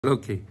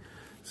Okay,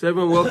 so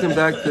everyone, welcome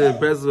back to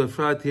Breslov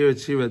Efrat here at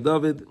Shira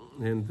David,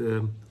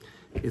 and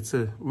it's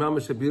a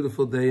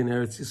beautiful day in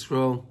Eretz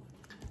Yisrael.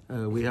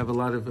 We have a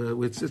lot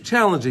of, it's a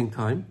challenging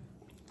time,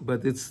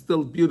 but it's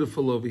still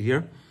beautiful over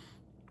here.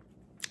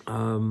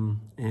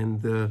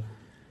 Today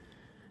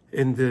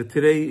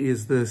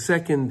is the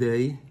second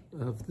day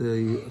of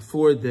the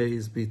 4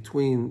 days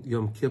between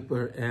Yom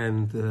Kippur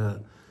and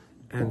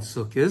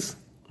Sukkot.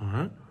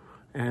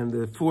 And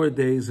the 4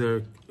 days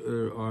are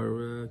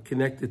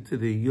connected to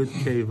the Yud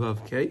Kei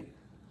Vav Kei.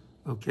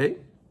 Okay,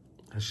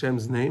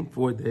 Hashem's name.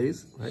 4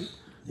 days, right?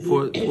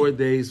 4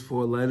 days,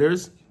 4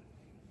 letters.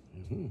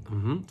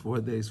 4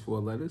 days, 4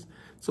 letters.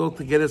 It's all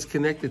to get us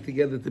connected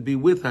together, to be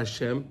with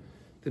Hashem,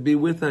 in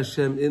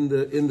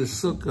the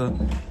Sukkah.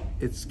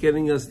 It's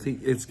getting us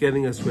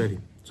ready.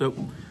 So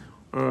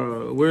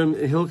we're in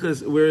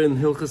Hilchas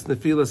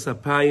Nefilas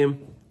Apayim.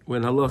 We're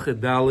in Halacha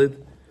Daled,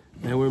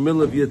 and we're in the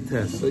middle of Yud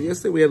Tes. So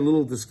yesterday we had a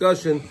little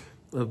discussion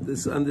of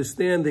this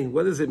understanding.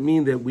 What does it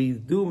mean that we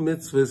do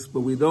mitzvahs,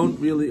 but we don't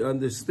really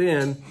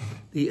understand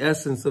the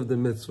essence of the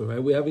mitzvah,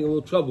 right? We're having a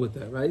little trouble with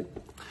that, right?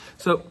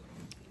 So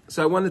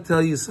I want to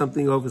tell you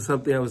something I was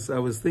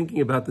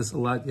thinking about this a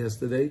lot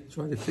yesterday,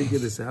 trying to figure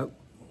this out.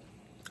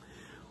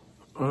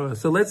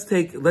 So let's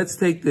take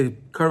the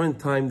current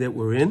time that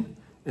we're in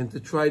and to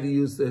try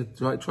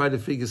to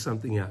figure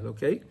something out,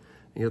 okay?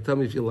 And you'll tell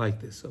me if you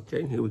like this,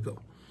 okay? Here we go.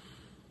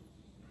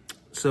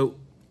 So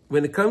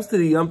when it comes to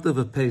the Yom Tov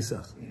of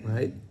Pesach,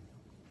 right?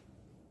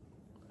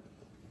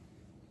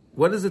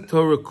 What does the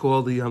Torah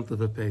call the Yom Tov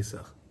of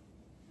Pesach?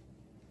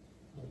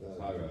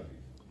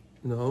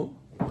 No,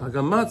 Chag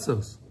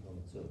HaMatzos.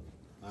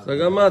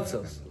 Chag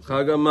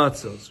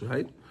HaMatzos,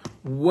 right?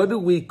 What do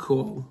we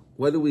call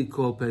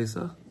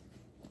Pesach?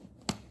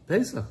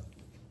 Pesach.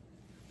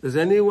 Does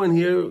anyone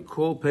here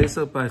call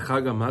Pesach by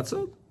Chag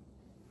HaMatzot?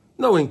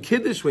 No, in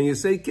Kiddush, when you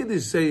say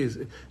Kiddush, say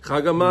Chag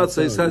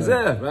HaMatzos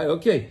Hazeh, right?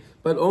 Okay.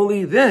 But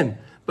only then.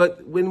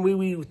 But when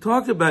we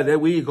talk about that,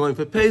 we are going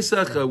for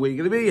Pesach, where are you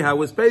going to be, how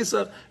was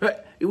Pesach? Right?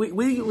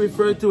 We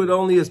refer to it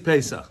only as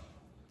Pesach.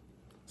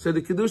 So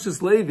the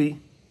Kedushas Levi,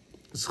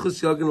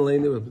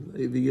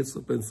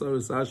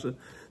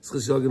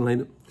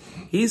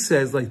 he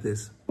says like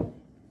this,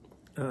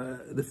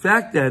 the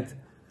fact that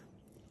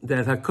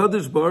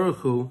HaKadosh Baruch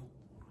Hu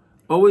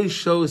always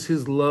shows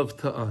his love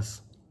to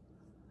us.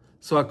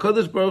 So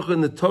HaKadosh Baruch Hu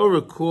in the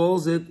Torah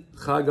calls it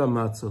Chag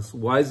HaMatzos.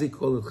 Why does he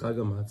call it Chag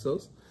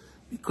HaMatzos?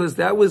 Because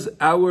that was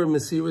our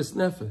Mesiras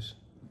Nefesh.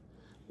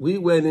 We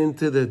went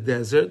into the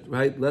desert,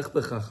 right? Lech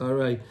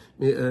B'chacharai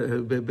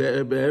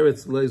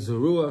Be'eretz Lo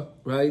Zerua,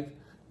 right?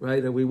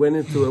 And we went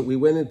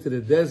into the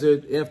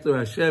desert after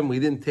Hashem. We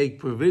didn't take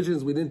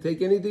provisions. We didn't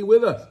take anything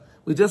with us.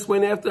 We just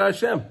went after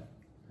Hashem. A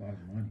lot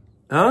of money.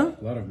 Huh?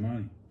 A lot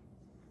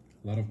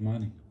of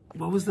money.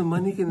 What was the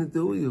money going to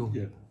do with you?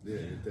 Yeah.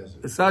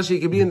 Sasha,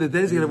 you can be in the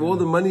desert, you can have all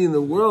the money in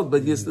the world,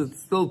 but you're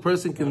still a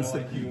person can...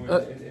 like you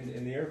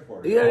in the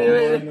airport.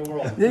 Yeah. In the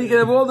world. Then you can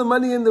have all the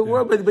money in the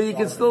world, but you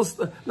can still...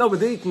 No, but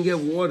then you can get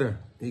water.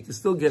 You can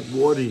still get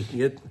water.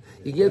 You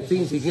get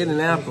things, you get an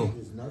apple.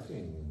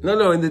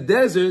 No, in the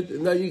desert,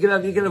 no, you can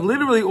have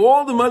literally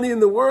all the money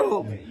in the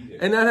world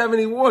and not have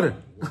any water.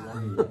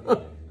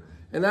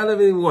 And not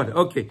have any water.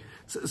 Okay.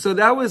 So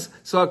that was...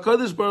 So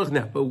HaKadosh Baruch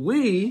now. But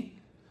we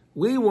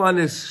want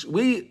to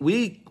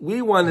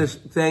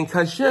thank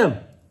Hashem.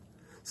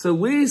 So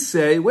we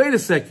say, wait a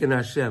second,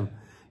 Hashem.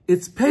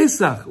 It's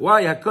Pesach.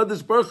 Why?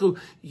 HaKadosh Baruch Hu,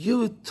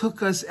 you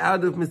took us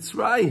out of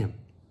Mitzrayim.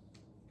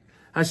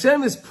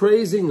 Hashem is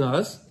praising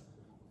us.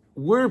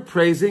 We're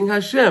praising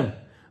Hashem.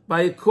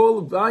 By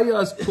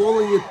us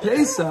calling it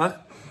Pesach,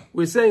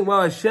 we're saying,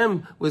 well,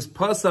 Hashem was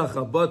Pasach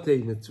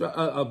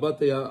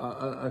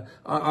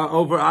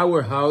over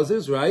our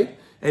houses, right?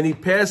 And he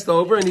passed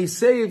over and he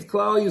saved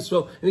Klal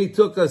Yisrael and he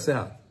took us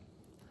out.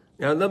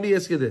 Now let me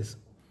ask you this: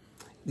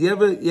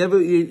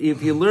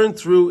 if you learn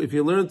through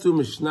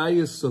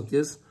Mishnayos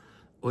Sukkos,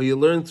 or you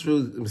learn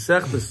through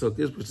Masechtas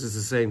Sukkos, which is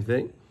the same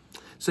thing,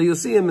 so you'll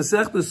see in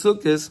Masechtas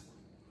Sukkos,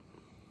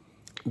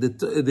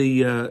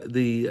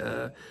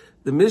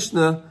 the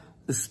Mishnah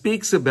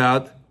speaks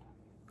about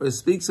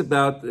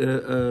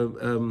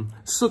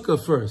Sukkah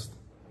first.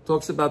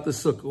 Talks about the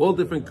Sukkah, all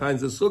different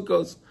kinds of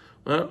Sukkos,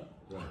 right?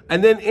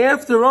 And then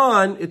after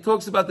on, it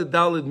talks about the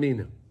Daled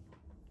Mina.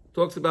 It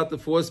talks about the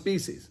 4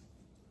 species.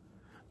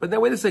 But now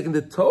wait a second.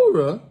 The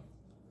Torah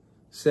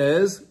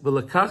says,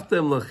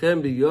 "V'lakachtem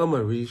lachem b'yom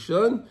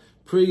harishon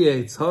pri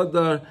eitz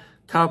hadar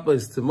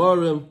kapas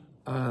timorim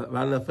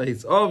ranaf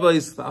eitz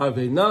avos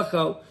v'arvei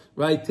nachal."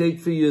 Right, take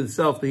for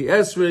yourself the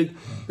esrig.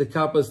 The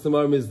kapas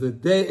timorim is the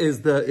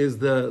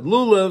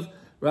lulav.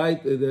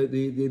 Right,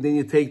 then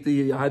you take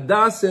the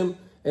hadassim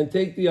and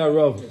take the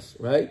aravos.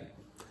 Right.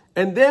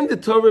 And then the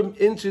Torah,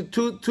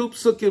 two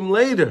psukim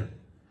later,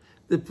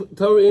 the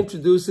Torah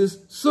introduces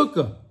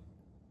Sukkah.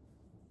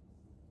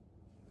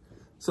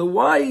 So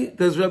why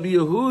did Rabbi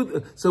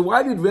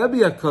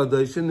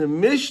HaKadosh in the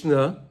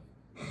Mishnah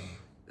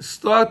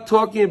start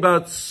talking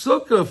about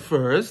Sukkah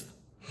first,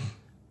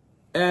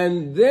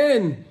 and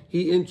then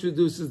he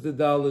introduces the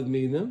Daled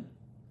Minim.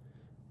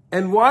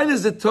 And why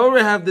does the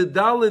Torah have the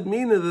Daled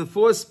Minim, the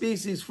 4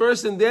 species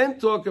first, and then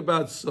talk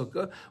about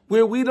Sukkah,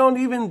 where we don't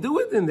even do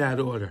it in that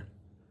order?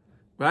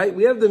 Right?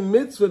 We have the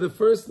mitzvah the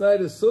first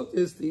night of Sukkot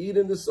is to eat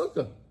in the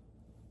Sukkah.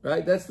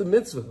 Right? That's the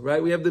mitzvah,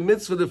 right? We have the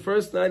mitzvah the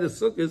first night of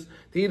Sukkot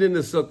to eat in the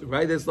Sukkah,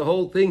 right? That's the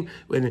whole thing.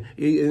 When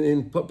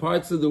in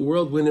parts of the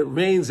world, when it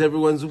rains,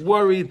 everyone's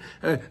worried.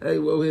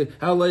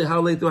 How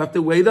late do I have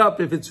to wait up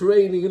if it's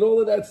raining and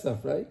all of that stuff,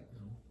 right?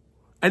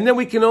 And then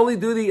we can only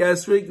do the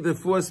esrog, the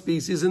 4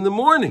 species, in the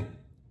morning.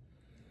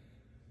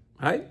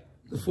 Right?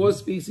 The 4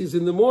 species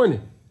in the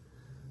morning.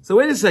 So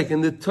wait a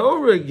second. The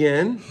Torah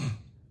again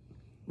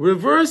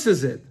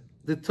reverses it.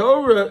 The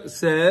Torah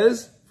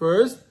says,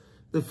 first,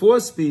 the 4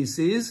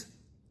 species.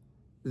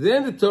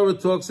 Then the Torah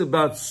talks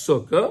about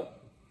Sukkah.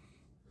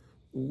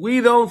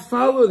 We don't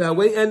follow that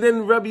way. And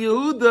then Rabbi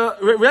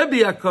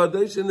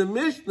HaKadosh in the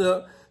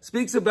Mishnah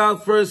speaks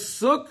about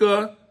first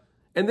Sukkah,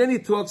 and then he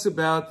talks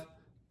about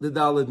the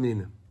Daled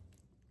Minim.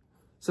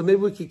 So maybe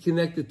we could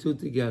connect the two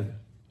together.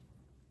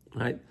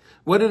 Right?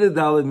 What are the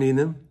Daled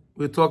Minim?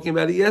 We were talking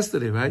about it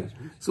yesterday, right?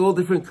 It's all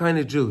different kind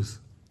of Jews.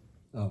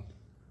 Oh.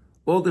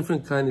 All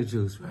different kind of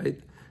Jews, right?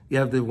 You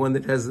have the one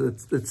that has the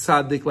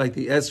tzaddik, like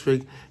the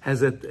esrog,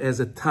 has a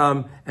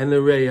tam and a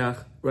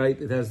reyach,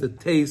 right? It has the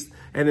taste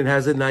and it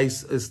has a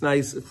nice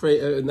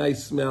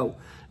smell,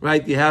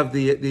 right? You have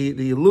the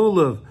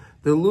lulav.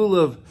 The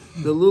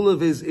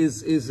lulav is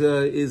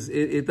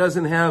it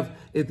doesn't have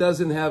a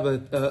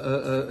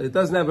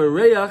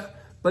reyach,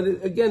 but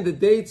again the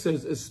dates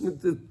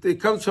it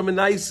comes from a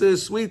nice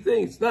sweet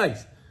thing. It's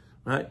nice,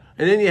 right?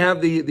 And then you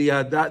have the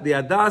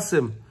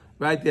adasim.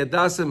 Right, the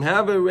Adasim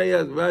have a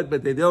reyah, right,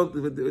 but they don't,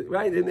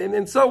 right,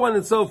 and so on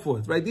and so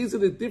forth, right. These are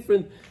the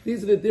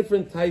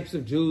different types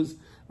of Jews,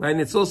 right,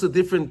 and it's also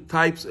different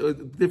types,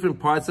 different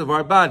parts of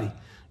our body,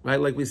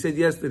 right. Like we said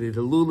yesterday, the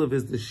lulav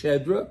is the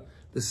shedra,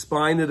 the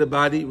spine of the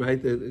body,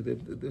 right,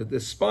 the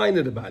spine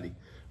of the body,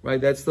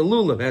 right. That's the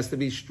lulav. It has to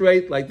be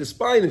straight, like the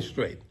spine is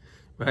straight,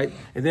 right.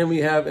 And then we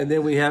have the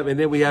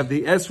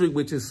esrog,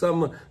 which is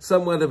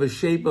somewhat of a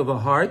shape of a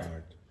heart,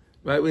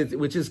 right,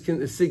 which is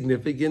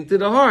significant to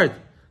the heart.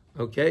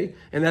 Okay?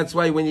 And that's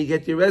why when you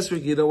get your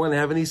esrog, you don't want to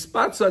have any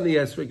spots on the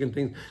esrog and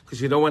things, because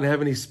you don't want to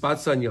have any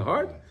spots on your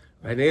heart.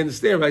 Right? I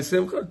understand, right,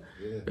 Simcha?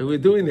 Yeah. We were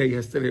doing that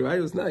yesterday, right?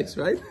 It was nice,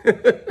 right?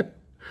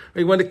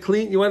 You want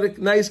a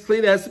nice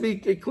clean, it has to be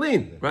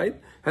clean, right?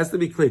 Has to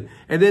be clean.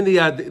 And then the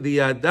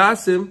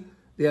adasim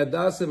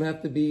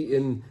have to be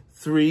in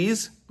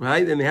 3s,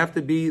 right? And they have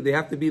to be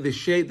the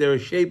shape, they're a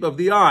shape of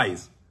the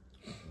eyes.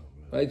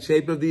 Right,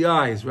 shape of the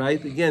eyes,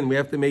 right? Again, we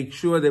have to make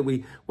sure that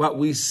what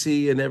we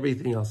see and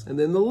everything else. And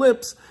then the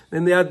lips,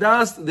 and the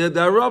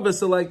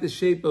darabas are like the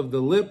shape of the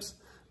lips,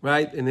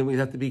 right? And then we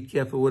have to be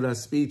careful with our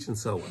speech and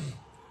so on.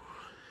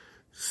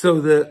 So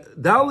the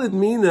Daled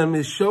Minim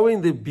is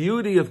showing the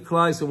beauty of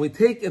Klai. So we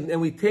take them,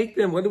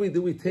 what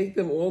do? We take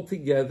them all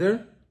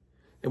together,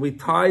 and we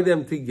tie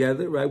them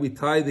together, right? We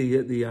tie the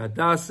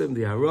adasim,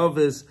 the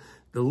aravas,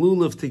 the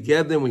lulav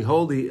together, and we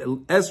hold the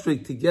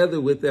esrog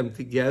together with them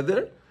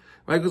together.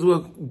 Right, because we're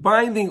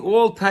binding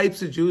all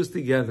types of Jews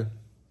together.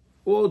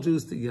 All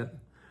Jews together.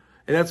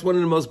 And that's one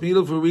of the most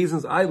beautiful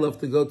reasons I love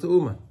to go to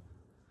Uman.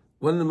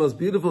 One of the most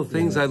beautiful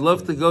things I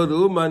love to go to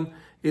Uman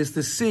is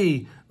to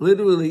see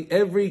literally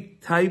every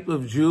type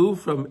of Jew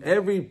from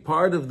every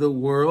part of the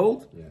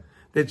world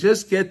that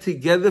just get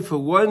together for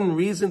one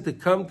reason, to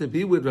come to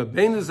be with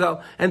Rabbeinu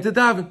Zal and to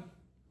daven.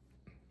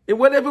 In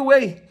whatever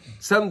way.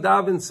 Some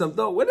daven, some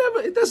don't.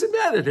 Whatever. It doesn't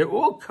matter. They're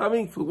all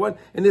coming for one.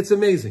 And it's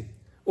amazing.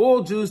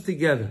 All Jews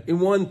together in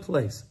one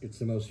place. It's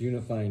the most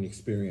unifying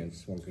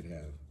experience one could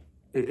have.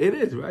 It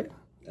is, right?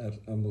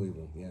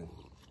 Unbelievable, yeah.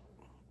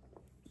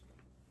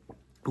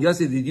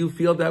 Yossi, did you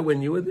feel that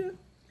when you were there?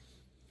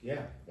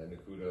 Yeah, that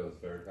Nakuda is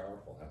very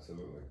powerful,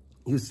 absolutely.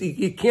 You see,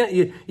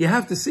 you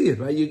have to see it,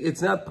 right?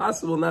 It's not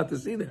possible not to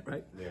see that,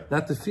 right? Yeah.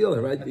 not to feel it,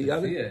 right? Not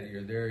to see it.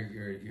 You're there,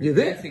 you're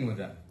dancing with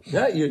them.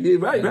 Yeah, you're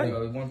right.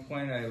 At one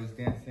point, I was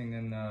dancing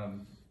in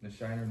the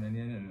Shiner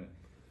Minyan, and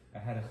I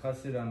had a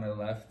chassid on my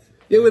left.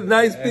 Yeah, with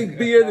nice big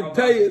beard and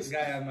payas.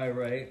 Guy on my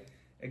right.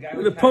 A guy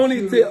with a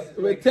ponytail.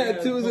 With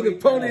tattoos and a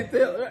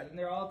ponytail. Right. And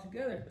they're all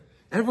together.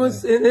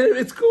 Everyone's in here.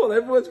 It's cool.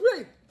 Everyone's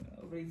great.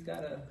 Everybody's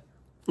got a...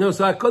 No,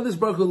 so HaKadosh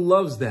Baruch Hu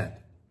loves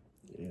that.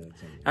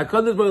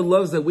 HaKadosh Baruch Hu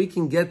loves that we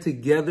can get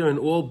together and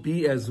all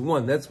be as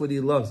one. That's what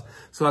he loves.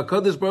 So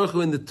HaKadosh Baruch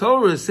Hu in the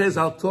Torah says,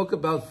 I'll talk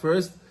about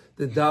first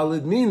the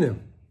Daled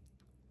Minim.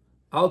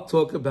 I'll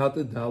talk about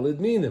the Daled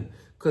Minim.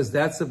 Because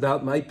that's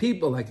about my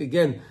people. Like he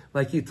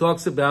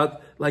talked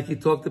about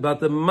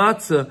the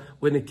matzah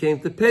when it came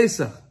to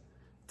Pesach.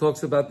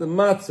 Talks about the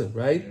matzah,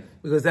 right?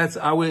 Because that's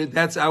our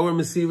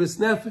Mesiras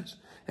Nefesh.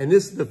 And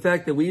this is the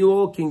fact that we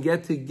all can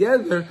get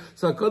together.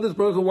 So HaKadosh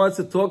Baruch Hu wants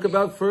to talk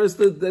about first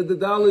the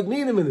Daled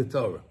Minim in the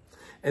Torah.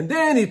 And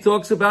then he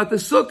talks about the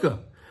Sukkah.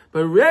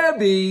 But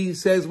Rabbi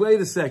says,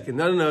 wait a second,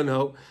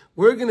 no.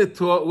 We're going to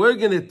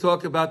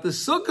talk about the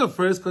Sukkah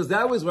first, because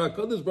that was where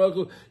HaKadosh Baruch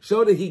Hu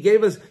showed that he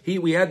gave us,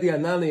 we had the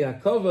Anani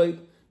Yaakov,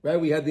 right?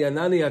 We had the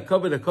Anani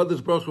HaKavod, the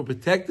Kodesh Baruch Hu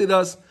protected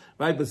us,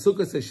 right? But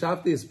Sukkot says,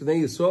 Shafti is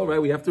Pnei Yisrael,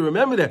 right? We have to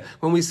remember that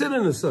when we sit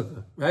in the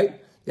Sukkah,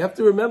 right? You have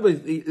to remember,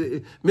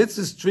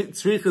 mitzvahs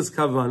tzrichas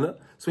kavana.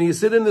 So when you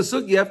sit in the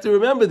sukkah, you have to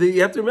remember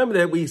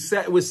that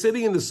we're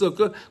sitting in the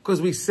sukkah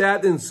because we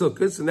sat in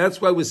sukkahs, and that's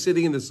why we're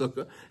sitting in the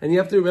sukkah. And you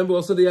have to remember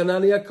also the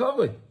Anani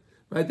HaKavod,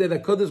 right? That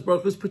HaKadosh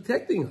Baruch Hu is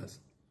protecting us.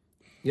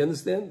 You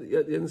understand? You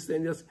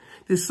understand? Yes.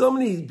 There's so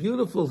many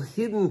beautiful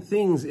hidden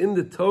things in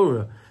the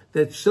Torah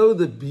that show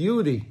the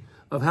beauty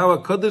of how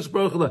HaKadosh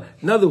Baruch Hu.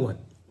 Another one,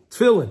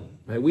 tefillin,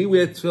 right? We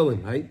wear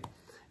tefillin, right?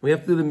 We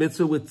have to do the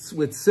mitzvah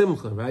with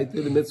simcha, right?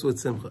 Do the mitzvah with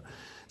simcha.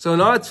 So in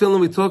our tefillin,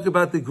 we talk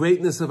about the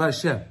greatness of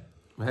Hashem,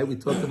 right? We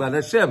talk about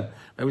Hashem,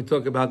 right? We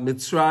talk about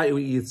Mitzray,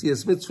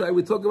 Yitzias Mitzray.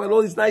 We talk about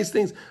all these nice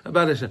things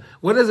about Hashem.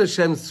 What does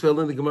Hashem's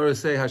tefillin, the Gemara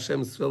say,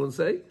 Hashem's tefillin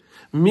say?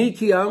 Mi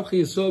ki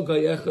amchi yisol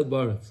gayechad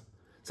baretz.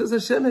 It says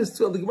Hashem has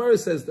tefillin. The Gemara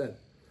says that.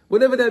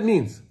 Whatever that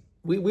means.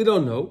 We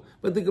don't know.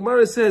 But the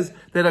Gemara says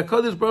that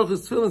HaKadosh Baruch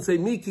Hu's tefillin say,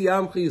 Mi ki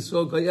amchi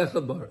yisol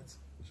gayechad baretz.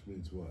 Which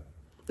means what?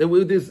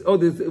 Who's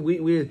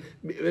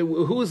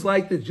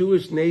like the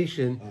Jewish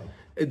nation?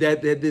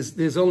 That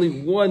there's only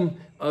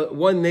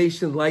one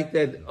nation like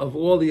that of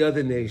all the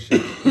other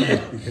nations,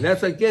 and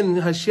that's again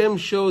Hashem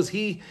shows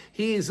he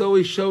is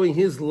always showing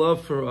His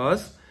love for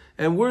us,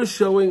 and we're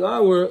showing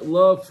our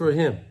love for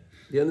Him.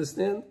 You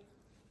understand?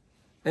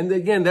 And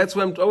again, that's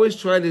what I'm always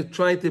trying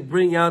to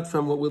bring out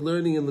from what we're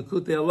learning in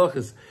Likutey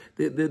Halachos.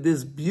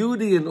 There's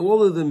beauty in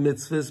all of the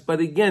mitzvahs, but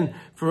again,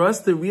 for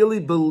us to really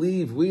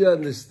believe we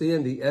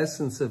understand the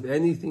essence of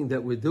anything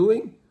that we're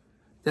doing,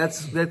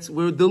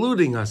 we're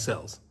deluding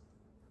ourselves.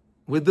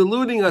 We're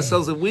deluding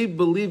ourselves if we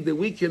believe that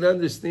we can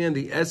understand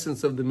the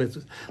essence of the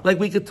mitzvahs. Like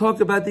we could talk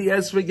about the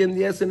esrog, and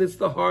yes, and it's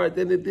the heart,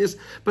 and it is,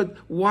 but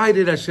why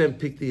did Hashem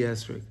pick the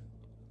esrog?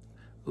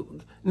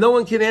 No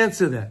one can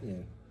answer that. Yeah.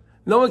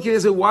 No one can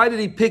answer, why did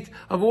He pick,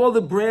 of all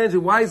the branches,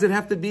 why does it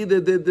have to be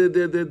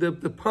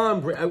the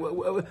palm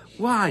branch?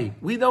 Why?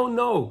 We don't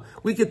know.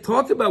 We could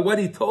talk about what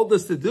He told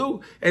us to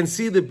do and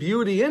see the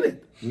beauty in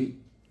it. We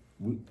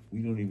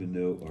don't even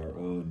know our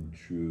own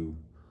true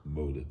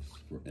motives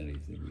for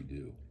anything we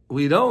do.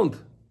 We don't.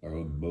 Our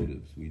own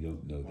motives. We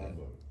don't know that.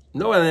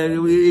 No,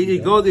 and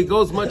it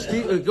goes much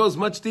deeper. It goes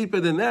much deeper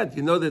than that.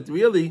 You know that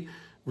really,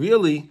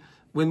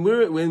 when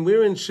we're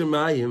in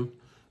Shemayim,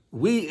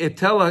 we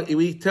tell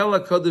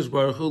HaKadosh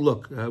Baruch Hu,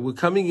 look, we're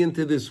coming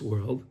into this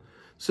world,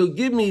 so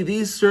give me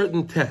these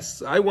certain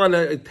tests. I want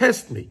to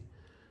test me.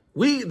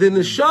 The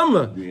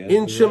neshama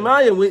in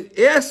Shemayim, we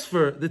ask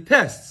for the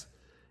tests.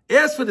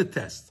 Ask for the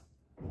test.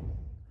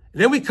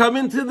 And then we come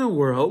into the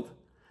world,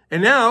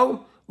 and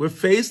now we're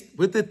faced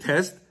with the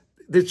test,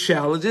 the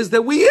challenges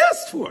that we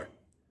asked for.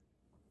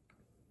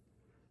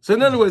 So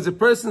in other words, a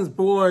person's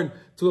born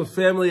to a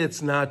family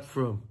that's not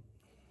from,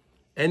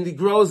 and he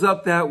grows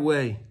up that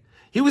way.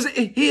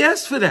 He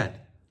asked for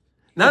that.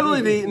 Not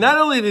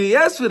only did he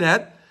ask for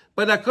that,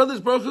 but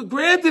HaKadosh Baruch Hu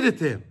granted it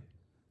to him.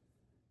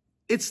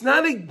 It's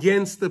not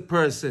against the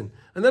person.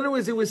 In other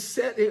words, he was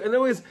set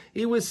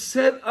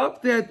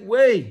up that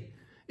way.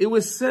 It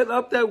was set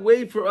up that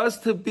way for us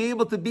to be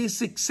able to be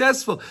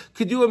successful.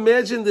 Could you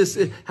imagine this?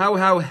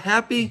 How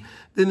happy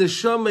the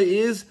neshama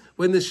is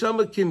when the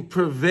neshama can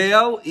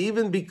prevail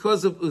even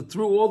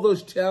through all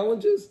those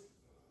challenges?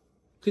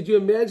 Could you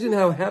imagine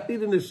how happy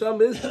the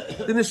neshama is?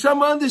 The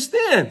neshama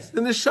understands.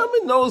 The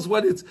neshama knows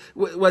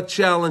what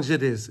challenge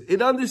it is.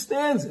 It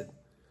understands it.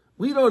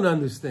 We don't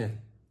understand.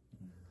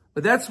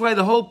 But that's why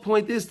the whole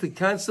point is to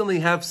constantly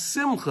have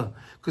simcha.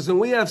 Because when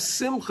we have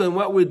simcha in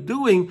what we're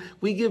doing,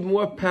 we give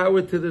more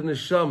power to the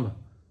neshama.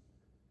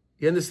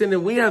 You understand?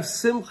 When we have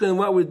simcha in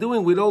what we're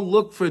doing, we don't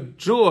look for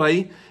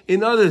joy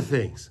in other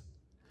things.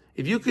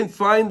 If you can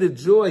find the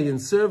joy in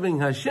serving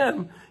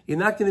Hashem, you're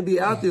not going to be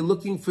out there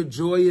looking for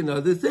joy in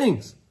other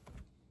things.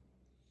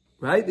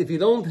 Right? If you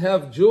don't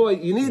have joy,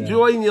 you need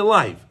joy in your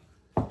life.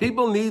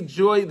 People need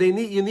joy.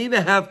 You need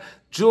to have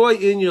joy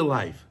in your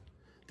life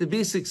to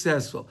be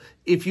successful.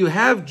 If you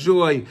have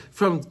joy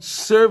from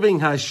serving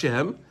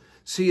Hashem,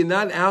 so you're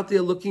not out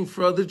there looking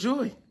for other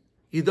joy.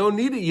 You don't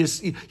need it.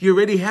 You're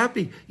already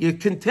happy. You're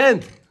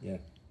content. Yeah.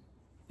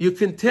 You're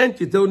content.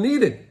 You don't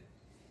need it.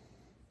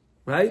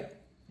 Right?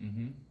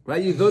 Mm-hmm.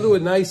 Right? You go to a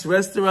nice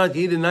restaurant,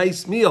 you eat a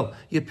nice meal.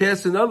 You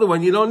pass another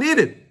one, you don't need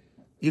it.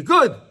 You're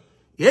good.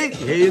 You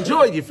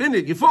enjoy it. You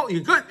finish. You're full.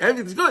 You're good.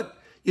 Everything's good.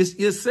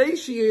 You're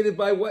satiated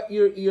by what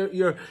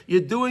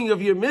you're doing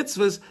of your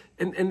mitzvahs.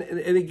 And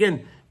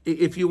again,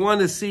 if you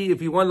want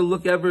to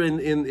look ever in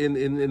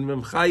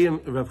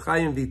Rav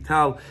Chaim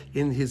Vital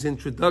in his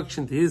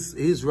introduction to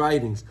his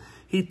writings,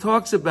 he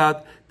talks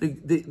about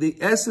the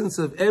essence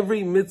of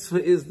every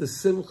mitzvah is the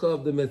simcha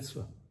of the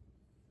mitzvah.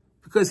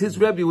 Because his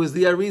Rebbe was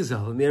the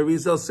Arizal, and the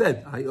Arizal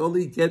said,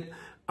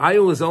 I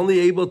was only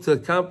able to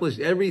accomplish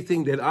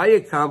everything that I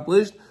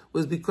accomplished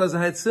was because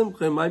I had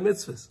simcha in my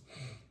mitzvahs.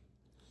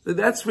 So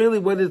that's really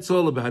what it's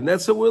all about, and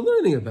that's what we're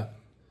learning about.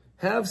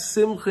 Have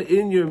simcha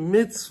in your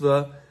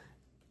mitzvah,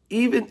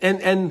 even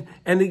and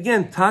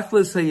again,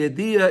 Tachlis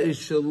Hayadiya is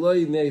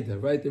Shaloi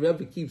Neda, right? The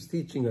Rebbe keeps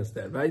teaching us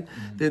that, right?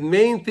 The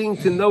main thing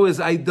to know is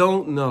I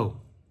don't know.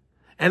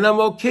 And I'm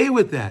okay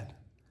with that.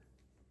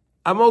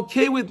 I'm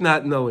okay with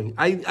not knowing.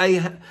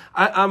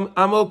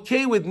 I'm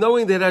okay with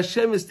knowing that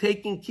Hashem is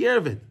taking care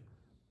of it.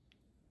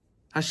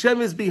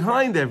 Hashem is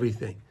behind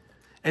everything.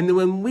 And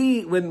when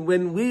we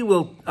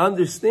will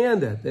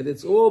understand that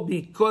it's all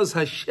because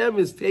Hashem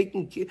is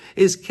taking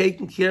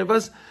care of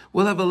us,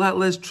 we'll have a lot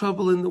less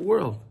trouble in the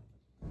world.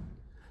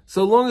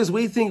 So long as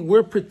we think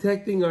we're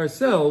protecting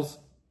ourselves,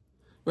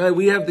 right?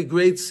 We have the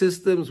great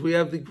systems, we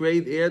have the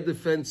great air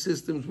defense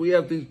systems, we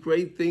have these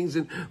great things,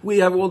 and we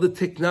have all the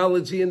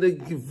technology and the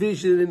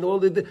vision and all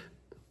the...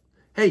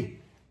 Hey,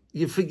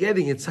 you're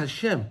forgetting it's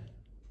Hashem.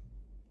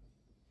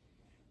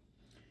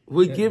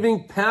 We're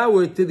giving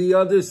power to the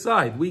other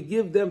side. We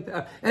give them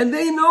power. And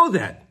they know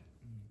that.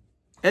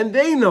 And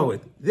they know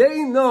it.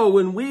 They know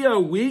when we are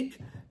weak,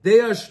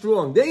 they are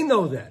strong. They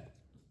know that.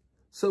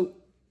 So,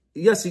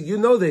 Yossi, you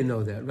know they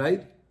know that,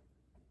 right?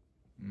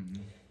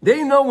 Mm-hmm.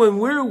 They know when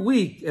we're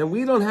weak and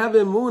we don't have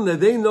emunah,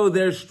 they know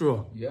they're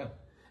strong. Yeah.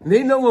 And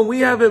they know when we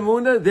have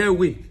emunah, they're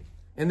weak.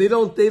 And they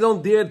don't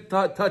dare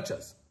touch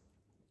us.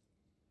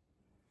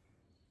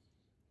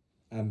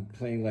 I'm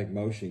playing like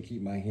motion.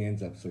 Keep my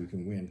hands up so we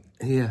can win.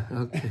 Yeah,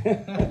 okay.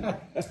 Yeah,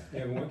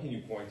 but what can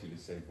you point to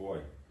say,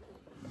 boy,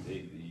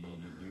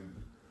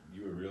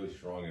 you were really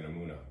strong in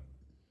Amunah,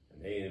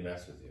 and they didn't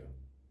mess with you?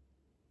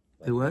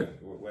 Like, The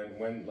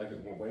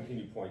what? When can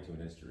you point to in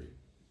history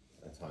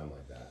a time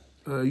like that?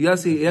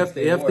 Yossi,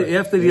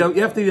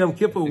 after the Yom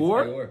Kippur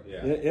War?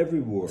 Yeah. Every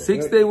war.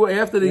 6 Day War,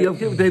 after the Yom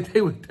Kippur,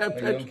 they were that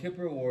The Yom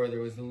Kippur War,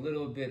 there was a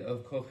little bit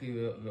of kochi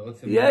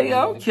v'otzim.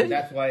 Yeah, okay.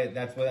 That's why,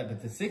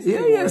 but the 6 Day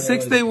War... Yeah,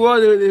 6 Day War,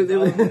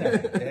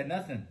 they had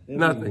nothing.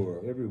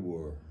 Every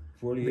war.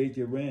 48,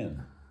 they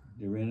ran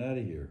out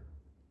of here.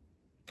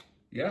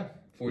 Yeah,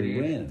 They 48.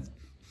 ran.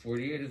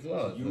 48 as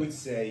well. You would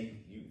say,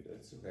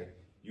 that's okay.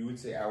 You would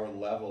say our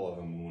level of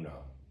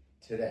Amunah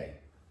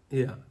today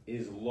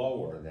is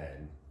lower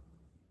than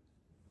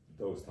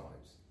those times.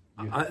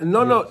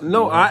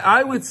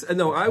 I would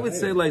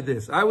say like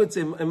this. I would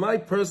say, in my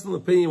personal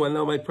opinion,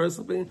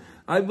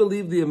 I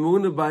believe the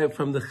emunah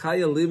from the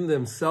Chayalim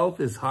themselves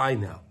is high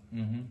now.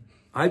 Mm-hmm.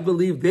 I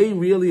believe they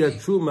really are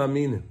true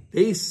maminim.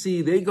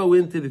 They go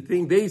into the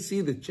thing, they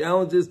see the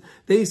challenges,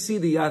 they see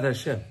the Yad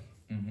Hashem.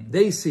 Mm-hmm.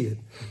 They see it.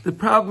 The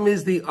problem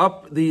is the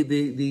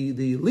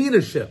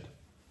leadership.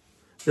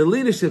 The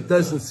leadership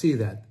doesn't see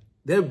that.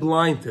 They're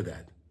blind to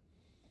that.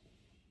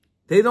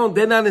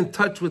 They're not in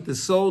touch with the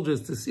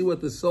soldiers to see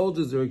what the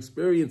soldiers are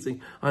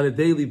experiencing on a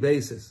daily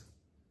basis.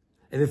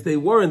 And if they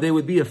weren't, they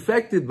would be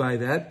affected by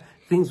that.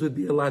 Things would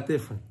be a lot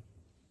different.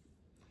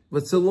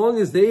 But so long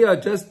as they are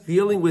just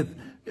dealing with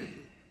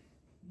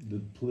the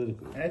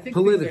political. And I think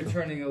things are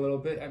turning a little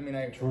bit. I mean,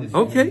 this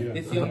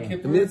Yom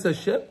Kippur, it's a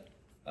ship.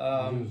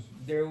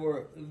 There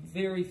were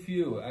very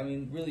few,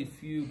 really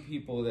few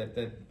people that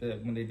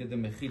when they did the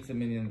Mechitza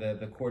Minyan,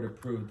 the court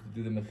approved to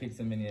do the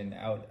Mechitza Minyan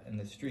out in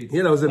the streets.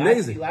 Yeah, that was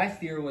amazing.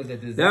 Last year was a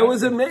disaster. That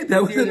was amazing.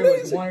 There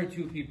was one or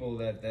two people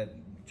that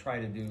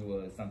tried to do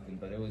something,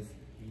 but it was...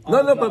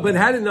 But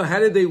how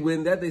did they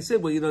win that? They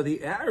said, well,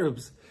 the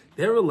Arabs,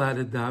 they're allowed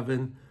to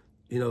daven,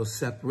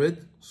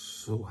 separate,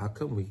 so how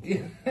come we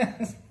can't?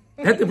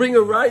 They had to bring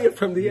a riot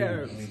from the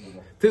Arabs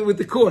with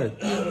the court.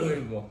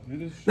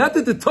 Not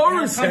that the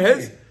Torah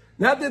says...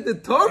 Not that the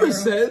Torah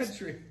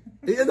says,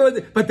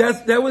 but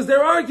that was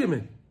their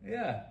argument.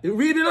 Yeah.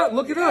 Read it up,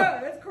 look it up. Yeah,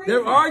 that's crazy.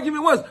 Their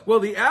argument was,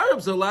 well, the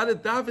Arabs are allowed to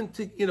daven,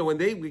 when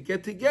they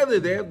get together,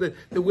 they have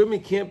the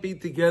women can't be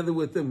together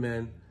with the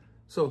men.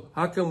 So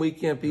how come we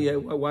can't be,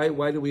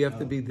 why do we have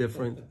to be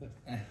different?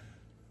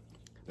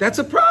 That's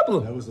a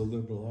problem. That was a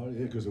liberal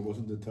argument because it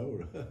wasn't the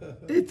Torah.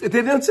 They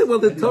didn't say, well,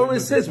 the Torah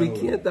says we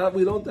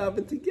don't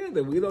daven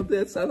together.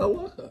 That's not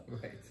halacha.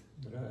 Right.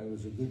 It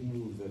was a good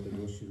move that the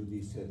Rosh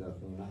Yehudi set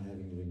up. We're not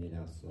having the minyan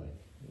outside.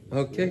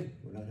 Okay. Good.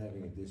 We're not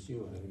having it this year.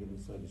 We're having it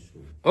inside the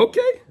shul.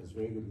 Okay. It's a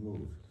very good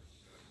move.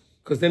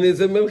 Because then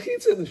there's a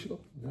melchitza in the shul.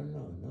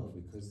 No,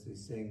 because they're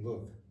saying,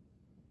 look,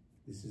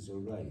 this is a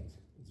right.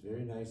 It's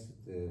very nice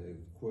that the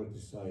court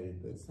decided,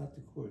 but it's not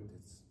the court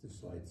that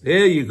decides.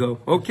 There you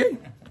go. Okay.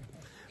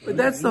 But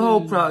that's the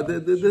whole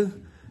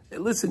problem.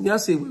 Listen,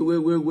 Yossi,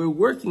 we're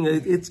working.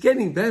 It's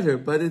getting better,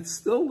 but it's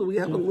still, we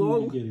have a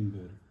long... Getting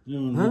better.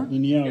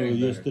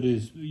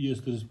 Yesterday's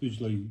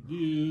speech,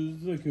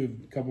 it's like a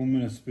couple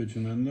minutes speech,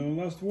 and then the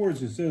last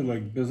words he said,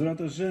 Bezrat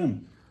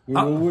Hashem, we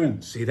will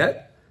win. See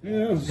that?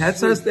 Yeah,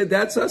 that's our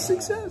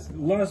success.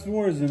 Last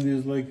words in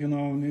his,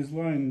 in his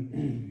line,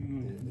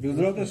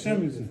 Bezrat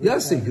Hashem.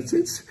 Yes, it's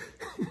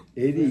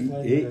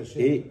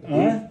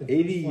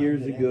 80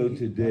 years ago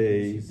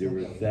today, there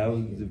were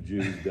thousands of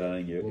Jews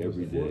dying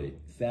every day.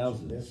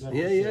 Thousands.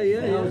 Yeah.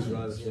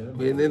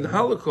 In the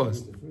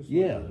Holocaust.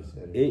 Yeah.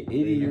 80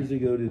 years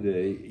ago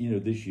today,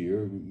 this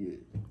year, it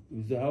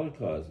was the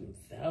Holocaust.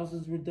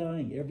 Thousands were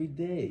dying every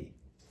day.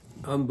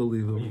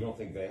 Unbelievable. You don't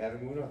think they had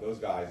emunah? Those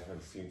guys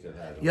seem to have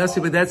had.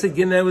 Yossi, but that's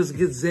again, that was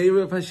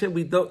Gezerah of Hashem.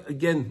 We don't,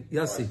 again,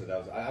 Yossi.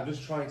 Right, so I'm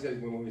just trying to,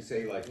 when we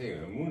say like, hey,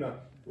 emunah,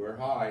 we're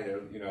high,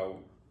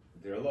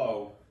 they're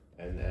low,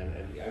 and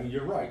I mean,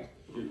 you're right.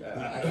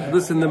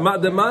 Listen, the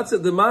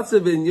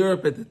matzav in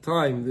Europe at the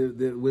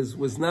time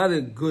was not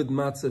a good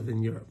matzav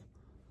in Europe.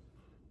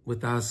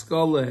 With the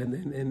Haskalah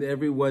and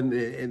everyone,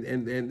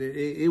 and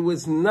it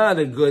was not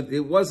a good,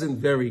 it wasn't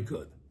very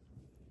good.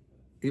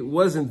 It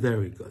wasn't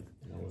very good.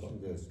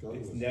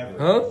 It's never.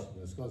 Huh?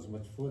 The Haskalah is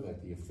much for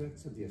that. The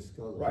effects of the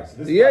Haskalah. Right.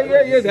 So this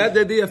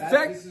The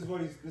effect. This is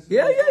what he's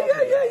Yeah.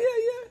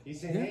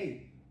 He's saying,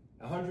 hey,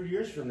 100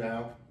 years from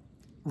now,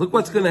 Look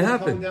what's going to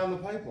happen. Coming down the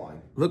pipeline.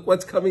 Look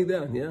what's coming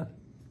down. Yeah.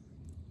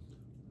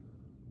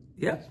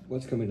 Yeah.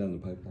 What's coming down the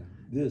pipeline?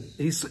 This.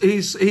 He saw.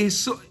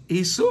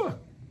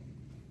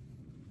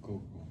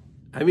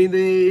 I mean,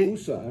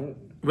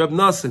 Reb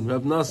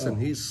Nosson,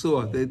 he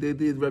saw.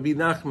 Rabbi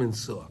Nachman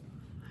saw.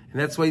 And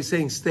that's why he's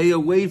saying, stay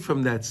away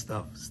from that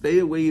stuff. Stay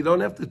away. You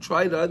don't have to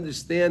try to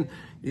understand.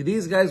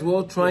 These guys were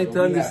all trying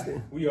to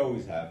understand. We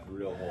always have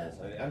real holes.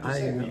 I'm just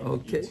saying,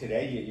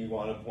 today you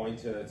want to point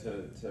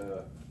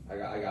to I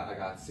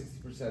got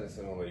 60%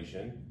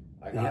 assimilation.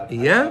 I got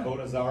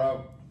Avodah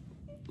Zarah.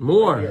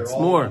 More. It's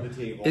more.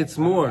 It's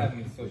more.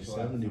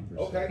 70%.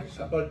 Okay,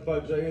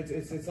 but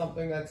it's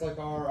something that's like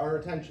our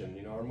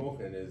attention. Our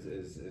mochen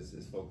is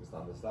focused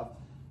on this stuff,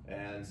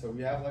 and so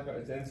we have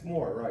it's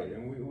more, right?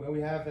 And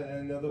we have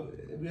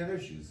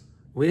issues.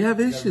 We have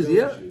issues,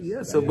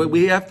 yeah. So, but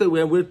we have to.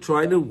 We're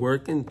trying to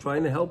work and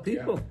trying to help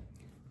people. Yeah.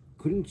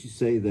 Couldn't you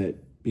say that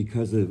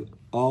because of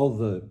all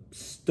the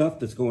stuff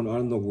that's going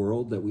on in the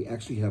world, that we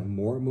actually have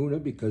more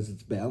emunah because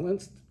it's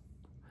balanced?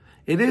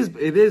 It is,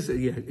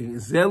 yeah.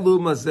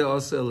 Zeluma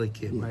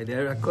ze'oselikim, right?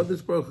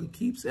 HaKadosh Baruch Hu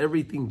keeps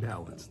everything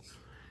balanced,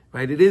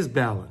 right? It is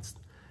balanced,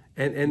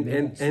 and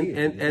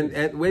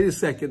wait a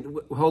second,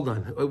 hold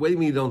on. What do you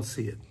mean you don't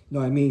see it? No,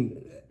 I mean,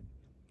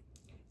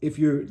 if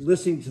you're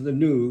listening to the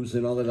news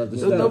and all that other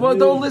stuff,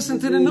 don't listen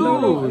to the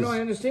news. No, I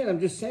understand. I'm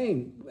just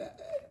saying,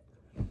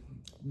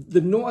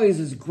 the noise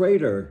is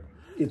greater.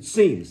 It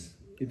seems.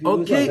 If you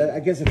I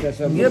guess if that's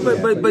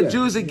but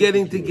Jews are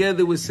getting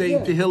together. We're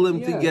saying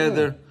Tehillim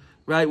together. Yeah.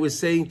 Right, we're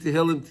saying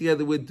Tehillim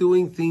together. We're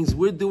doing things.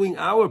 We're doing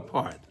our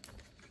part.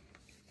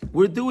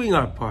 We're doing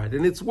our part,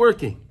 and it's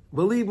working.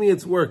 Believe me,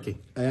 it's working.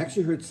 I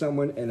actually heard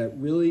someone, and it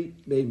really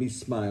made me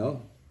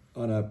smile,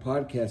 on a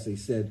podcast. They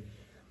said,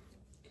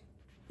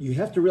 you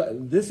have to realize,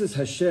 this is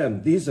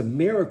Hashem. These are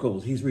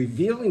miracles. He's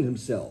revealing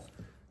himself.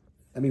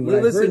 I mean,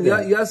 when listen,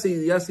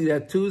 Yossi,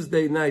 that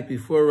Tuesday night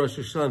before Rosh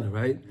Hashanah,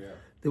 right? Yeah.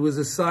 There was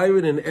a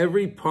siren in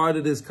every part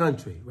of this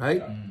country,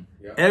 right?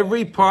 Yeah.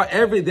 Every part,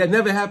 that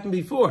never happened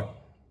before.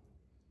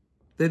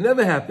 That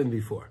never happened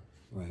before.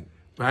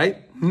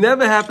 Right?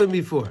 Never happened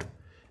before.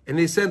 And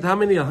they sent how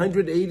many?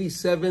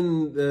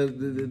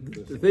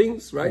 187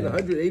 things, right?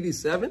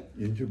 187?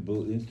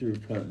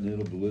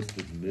 Intercontinental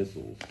ballistic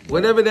missiles.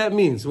 Whatever that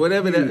means.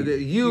 Whatever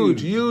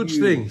huge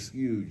things.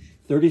 Huge.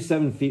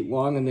 37 feet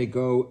long, and they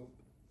go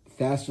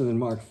faster than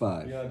Mark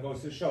 5. Yeah, it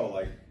goes to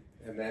show,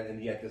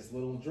 and yet this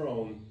little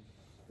drone,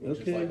 which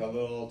is like a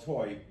little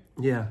toy,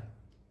 can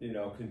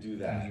do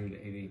that.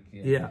 180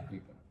 people. Yeah.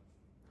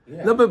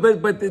 No,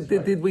 but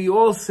did we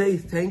all say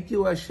thank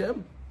you,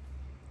 Hashem,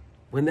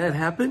 when that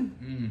happened?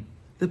 Mm.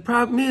 The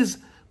problem is,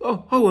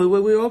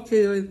 we're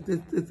okay.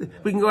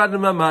 We can go out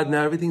in the mamad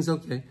now. Everything's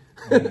okay.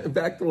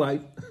 Back to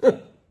life.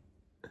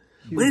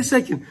 Wait a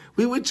second.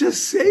 We were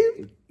just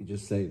saved. You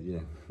just saved,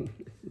 yeah.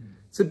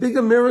 It's a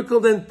bigger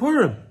miracle than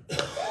Purim.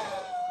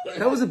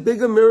 That was a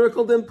bigger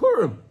miracle than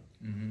Purim.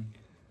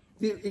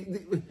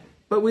 Mm-hmm.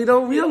 But we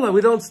don't realize.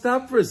 We don't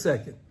stop for a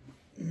second.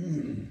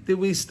 Did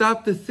we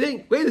stop to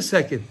think? Wait a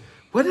second.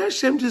 What did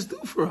Hashem just do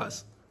for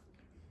us?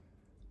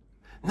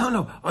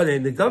 No. Oh,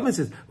 then the government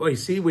says, you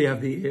see, we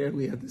have the air,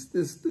 we have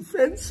this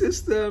defense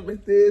system,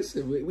 and this,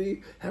 and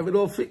we have it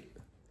all fixed.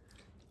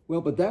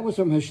 Well, but that was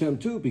from Hashem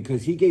too,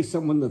 because he gave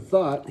someone the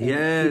thought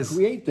to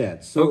create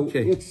that. So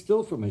it's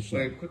still from Hashem.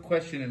 Wait, a quick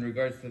question in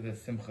regards to the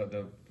simcha,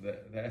 the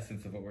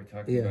essence of what we're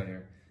talking about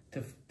here.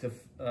 To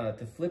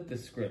flip the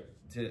script.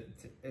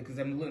 Because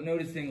I'm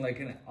noticing,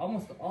 in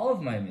almost all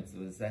of my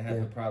mitzvahs, I have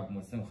a problem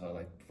with simcha.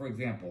 Like, for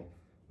example,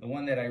 the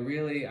one that I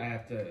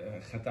have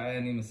to, I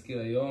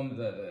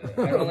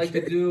don't like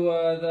to do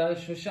the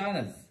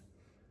Shoshanas.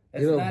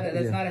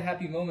 That's not a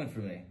happy moment for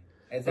me.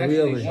 It's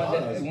actually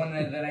one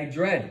that I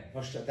dread.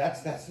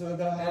 That's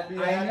the happy.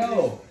 I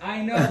know. But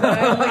I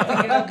like to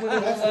get up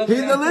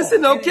with a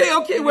listen,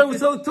 okay. Well,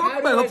 so talk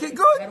about it. Okay,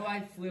 go ahead. How do I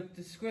flip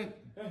the script?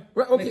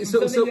 Right, okay, so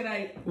what's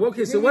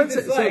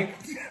it?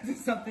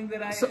 Something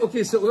that I.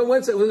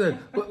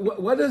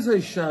 What does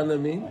Hoshana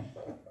mean?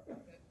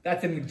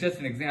 That's just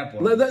an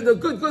example. No,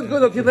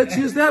 good. Okay, let's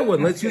use that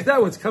one.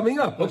 It's coming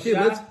up. Okay,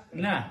 let's.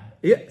 Nah.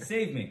 Yeah.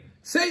 Save me.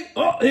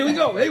 Here we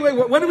go. Hey, wait.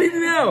 What do we do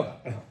now?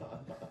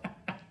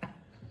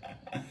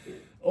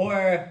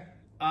 Or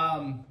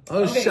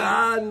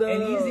Hoshana.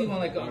 An easy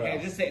one, I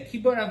just say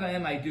Kibbur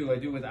Avayim. I do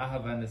with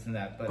Ahava and this and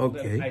that. But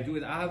I do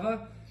with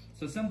Ahava.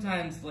 So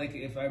sometimes, like,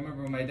 if I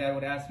remember my dad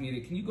would ask me,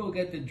 "Can you go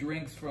get the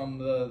drinks from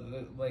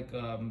the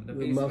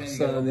basement?"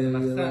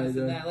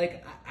 And that,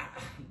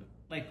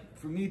 like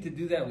for me to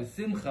do that with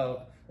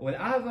Simcha, with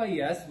Ava,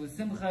 yes. With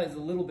Simcha is a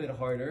little bit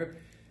harder.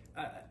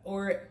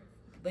 Or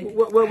like,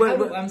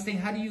 I'm saying,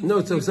 how do you?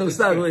 No, so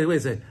stop. Wait a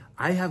second.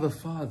 I have a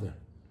father,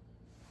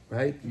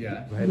 right?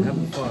 Yeah. Right. I have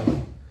a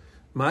father.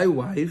 My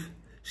wife,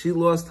 she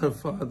lost her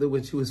father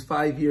when she was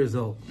 5 years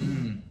old.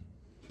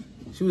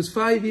 She was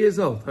 5 years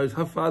old.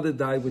 Her father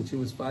died when she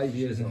was 5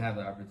 years old. She doesn't have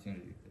the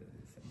opportunity.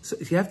 So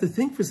you have to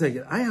think for a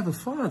second. I have a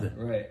father.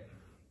 Right.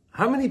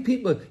 How many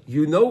people?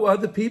 You know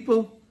other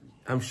people?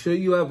 I'm sure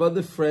you have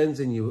other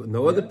friends and you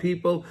know other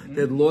people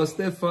that lost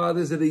their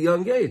fathers at a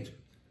young age.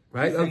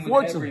 Right?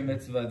 Unfortunately. Every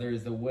mitzvah, there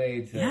is a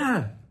way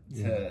to...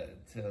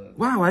 To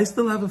wow, I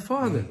still have a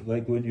father.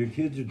 Like when your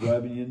kids are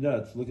driving you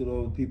nuts, look at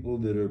all the people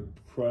that are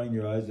crying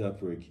your eyes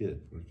out for a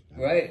kid.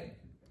 Right.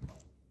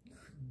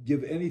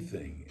 Give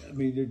anything. I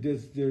mean,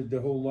 their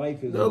whole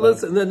life is. No,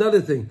 listen.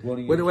 Another thing. What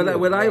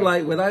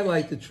I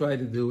like to try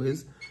to do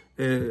is,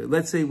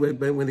 let's say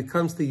when it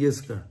comes to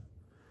Yizkar,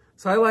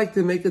 so I like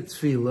to make a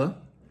tefillah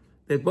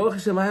that Baruch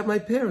Hashem I have my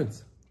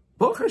parents.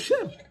 Baruch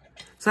Hashem.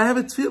 So I have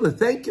a tefillah.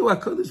 Thank you,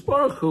 HaKadosh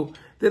Baruch Hu,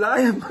 that I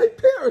have my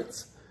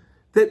parents.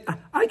 That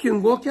I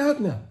can walk out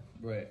now.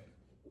 Right.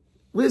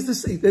 Where's the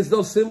seat? There's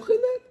no simcha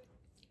in that?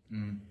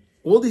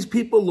 All these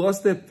people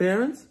lost their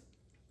parents,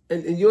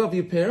 and you have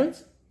your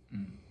parents?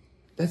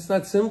 That's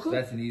not simcha?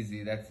 That's an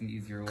easier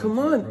way. Come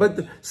on,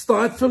 but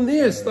start from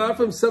there. Right. Start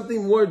from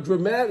something more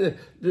dramatic.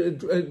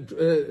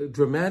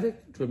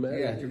 Dramatic?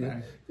 Yeah,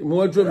 dramatic.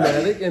 More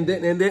dramatic, and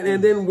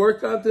then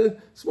work on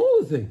to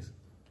smaller things.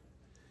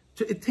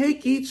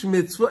 Take each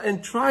mitzvah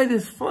and try to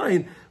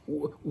find,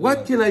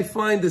 what can I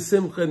find the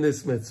simcha in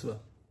this mitzvah?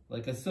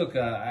 Like a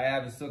sukkah. I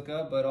have a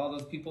sukkah, but all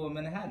those people in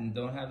Manhattan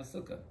don't have a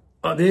sukkah.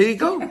 Oh, there you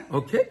go.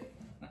 Okay.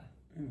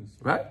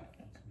 Right?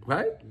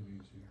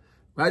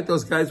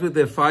 Those guys with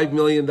their $5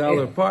 million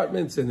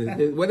apartments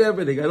and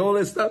whatever, they got all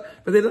that stuff,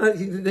 but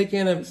they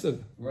can't have a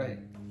sukkah. Right.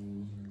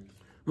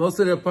 Most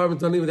of their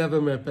apartments don't even have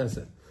a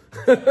merpeset.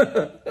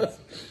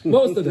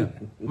 Most of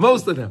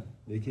them.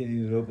 They can't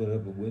even open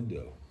up a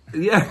window.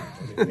 Yeah.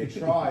 They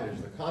try.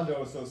 There's the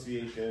condo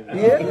association.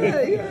 Yeah.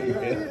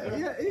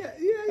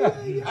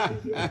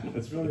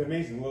 It's really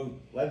amazing. Well,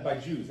 led by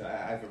Jews. I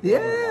have a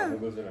brother who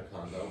lives in a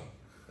condo,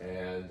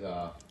 and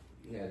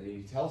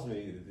he tells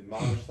me the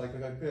mamish like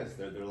this.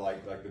 They're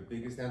like the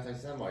biggest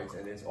anti-Semites,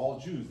 and it's all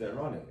Jews that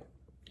run it.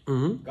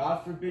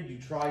 God forbid you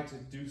try to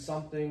do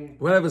something.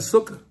 We'll have a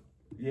sukkah.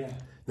 Yeah.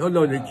 No,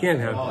 they can't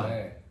have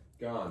that.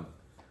 Gone.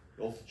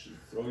 They'll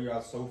throw you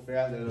out so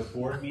fast at a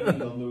board meeting,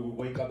 you'll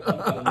wake up and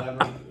you'll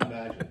never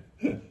imagine.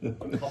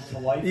 It'll come to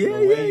life in a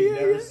way you've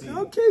never seen.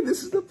 Okay,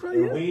 this is the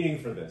prayer. We're waiting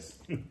for this.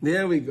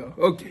 There we go.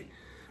 Okay.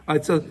 All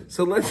right, so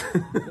let's...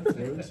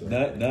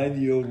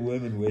 90-year-old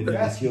women waiting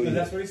to kill you.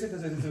 That's what he said.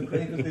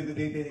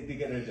 They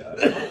get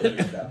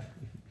a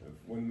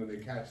when they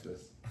catch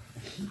this.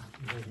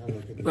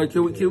 Like,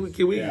 can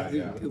we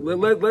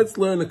let's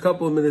learn a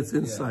couple of minutes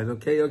inside,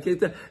 okay?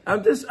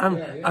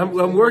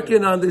 I'm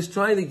working on this,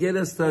 trying to get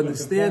us to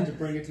understand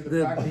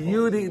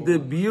the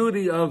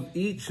beauty of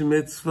each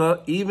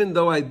mitzvah, even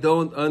though I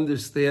don't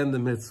understand the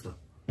mitzvah.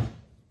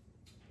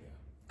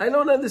 I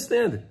don't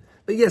understand it.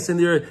 But yes, and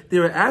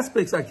there are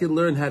aspects I can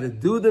learn how to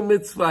do the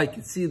mitzvah. I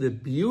can see the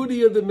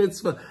beauty of the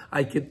mitzvah.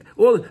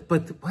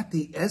 But what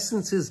the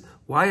essence is,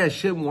 why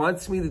Hashem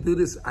wants me to do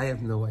this, I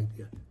have no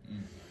idea.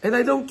 And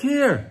I don't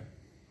care.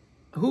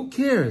 Who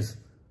cares?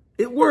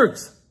 It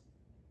works.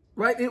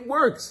 Right? It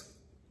works.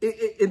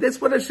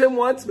 That's what Hashem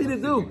wants me to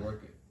do.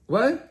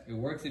 What? It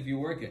works if you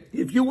work it.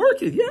 If you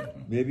work it, yeah.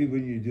 Maybe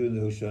when you're doing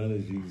the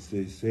Hoshanas, you can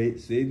say,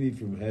 save me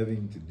from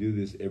having to do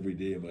this every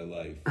day of my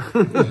life.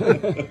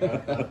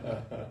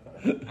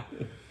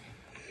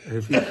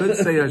 If you could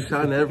say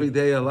Hoshana every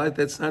day of life,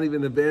 that's not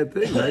even a bad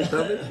thing, right,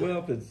 Tommy?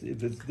 Well,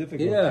 if it's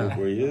difficult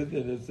for you,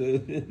 then it's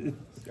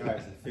This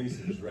guy's face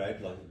is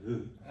red, like,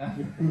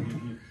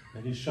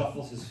 and he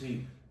shuffles his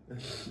feet. He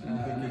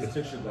gets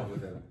tissue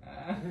with him.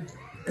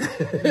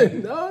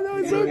 No,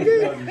 it's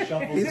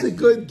okay. He's a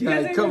good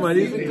guy. Come on,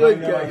 he's a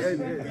good guy.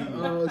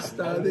 Oh,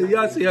 stop.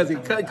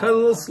 Yossi, cut a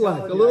little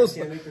slack. A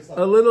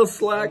little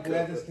slack. I'm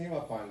glad this came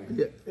up finally.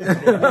 Because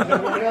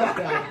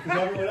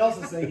everyone else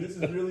is saying, this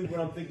is really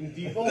what I'm thinking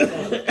default.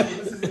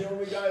 This is the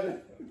only guy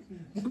that...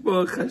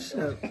 Baruch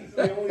Hashem. This is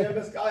the only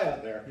MS guy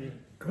out there.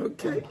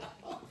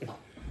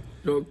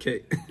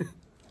 Okay.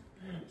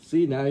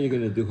 See, now you're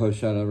going to do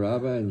Hoshana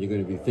Rabbah, and you're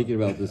going to be thinking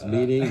about this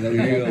meeting, and then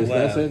you're going to this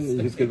lesson,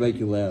 and it's going to make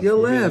you laugh. You'll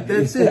laugh,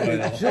 that's it.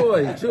 It's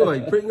joy.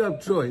 Bring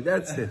up joy,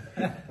 that's it.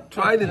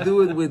 Try to do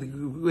it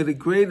with a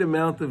great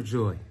amount of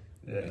joy.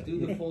 Yeah.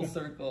 Do the full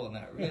circle,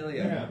 not really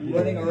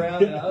running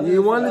around.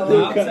 You want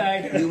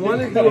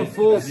to do a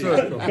full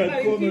circle.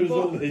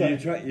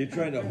 And you're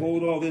trying to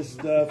hold all this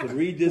stuff and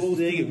read this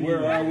thing, and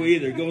where are we?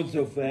 They're going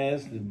so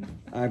fast. And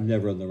I'm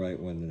never on the right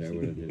one. What they're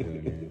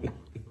doing.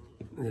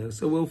 Yeah,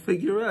 so we'll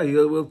figure out.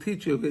 We'll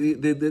teach you.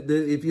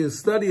 If you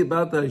study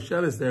about the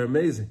Hashanas, they're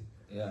amazing.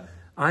 Yeah.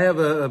 I have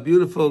a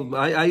beautiful,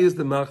 I use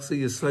the Machzor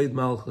Yesod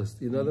Malchus.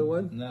 Do you know that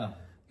one? No.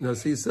 No,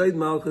 see, Yesod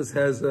Malchus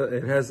has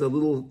a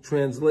little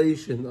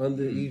translation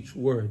under each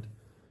word.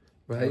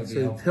 Right? So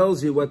it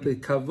tells you what the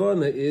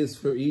kavanah is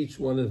for each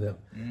one of them.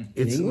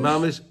 It's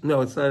mamish. No,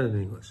 it's not in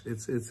English.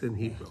 It's in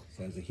Hebrew.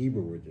 So it's a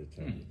Hebrew word that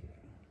tells you.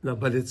 No,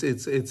 but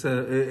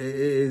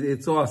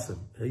it's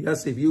awesome.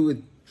 Yes, if you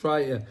would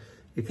try,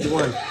 if you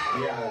want.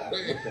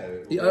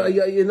 You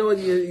know what,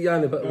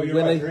 Yana, but no, you're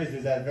when right.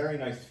 There's that very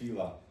nice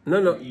tefillah.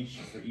 No. For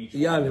each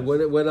Yana,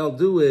 what I'll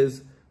do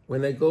is,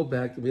 when I go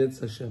back to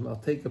B'yetz Hashem, I'll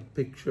take a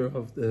picture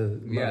of the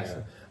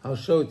Masa. I'll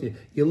show it to you.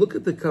 You look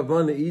at the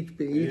kavanah each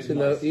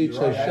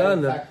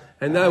Hoshana,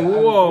 and now,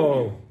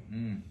 whoa!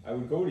 I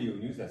would go to you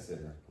and use that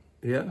siddur.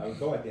 Yeah. I would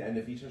go at the end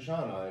of each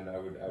Hoshana, and I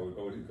would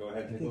go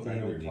ahead and take a look. I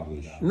know what you're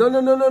talking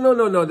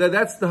about. No.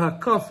 That's the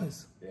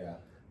hakafas. Yeah.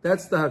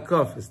 That's the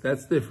hakafas.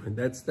 That's different.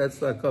 That's the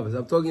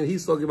hakafas.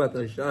 He's talking about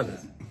the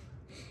Hashanas.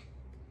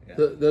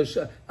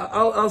 Yeah.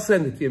 I'll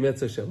send it to you,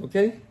 B'yetz Hashem,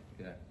 okay?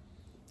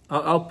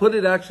 I'll put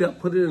it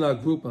in our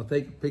group. I'll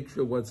take a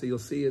picture once, so you'll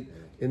see it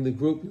in the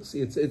group. You'll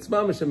see it's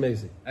mamish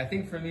amazing. I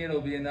think for me it'll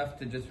be enough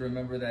to just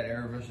remember that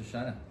Erev Rosh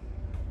Hashanah.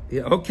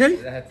 Yeah, okay.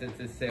 I have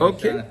to say,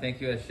 okay. Hashanah,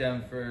 thank you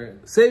Hashem for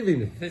saving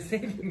me. For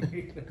saving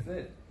me. That's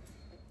it.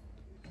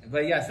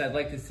 But yes, I'd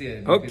like to see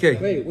it. Okay.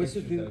 Wait, what's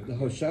the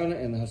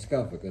Hoshana and the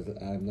Haskafa? Because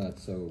I'm not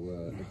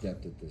so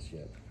adept at this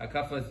yet.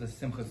 Hakafa is the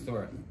Simchas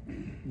Torah.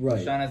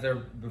 Right. Hoshana is there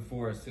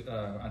before on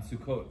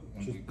Sukkot.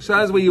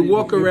 Hoshana is where you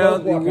walk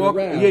around.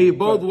 Yeah, you're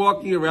both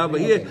walking around.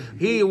 But here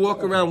you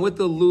walk around with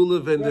the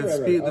lulav and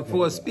the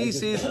four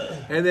species,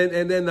 and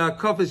then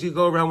Hakafa is you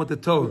go around with the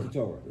Torah. With the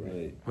Torah,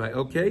 right? Right.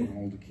 Okay.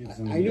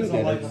 I knew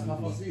that. Like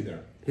Hakafos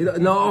either.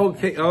 No.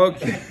 Okay.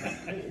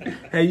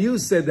 Hey, you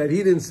said that.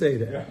 He didn't say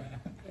that.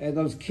 And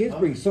those kids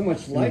bring so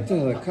much light to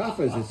the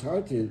kafas, it's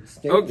hard to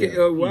stay there.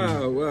 Oh,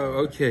 wow,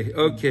 okay. Kids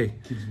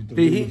with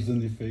the wolves in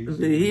their face.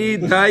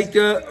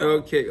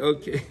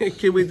 Okay.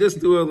 Can we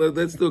just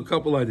let's do a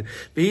couple lines.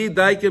 V'hi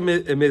daika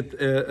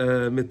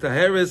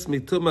mitaheres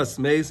mitumas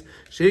meis,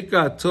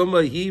 sheka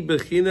atoma hi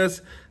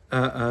bechinas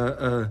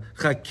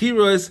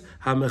chakiros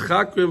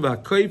hamechakrim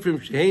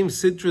v'akoifrim shehem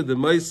sitra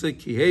demoisa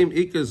kihem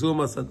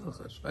ikazumas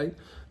anachash. Right?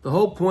 The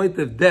whole point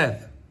of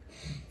death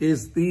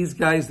is these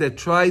guys that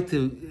try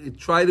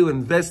to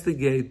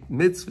investigate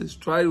mitzvahs,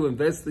 try to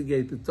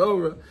investigate the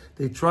Torah,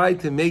 they try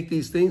to make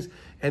these things,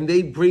 and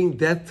they bring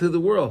death to the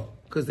world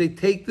because they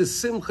take the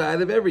simcha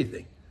out of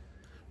everything,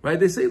 right?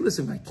 They say,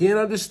 listen, I can't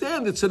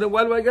understand it, so then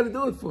why do I got to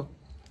do it for?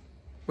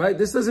 Right?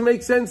 This doesn't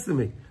make sense to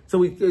me. So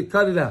we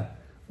cut it out.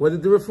 What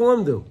did the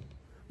Reform do?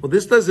 Well,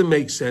 this doesn't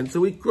make sense,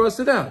 so we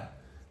cross it out.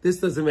 This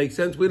doesn't make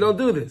sense, we don't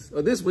do this.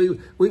 Or this, we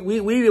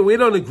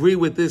don't agree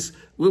with this,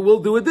 we'll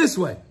do it this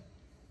way.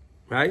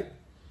 Right?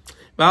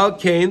 Val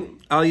Kain,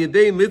 al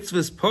yedei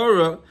mitzvahs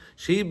para,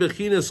 she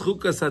bechinas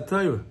chukas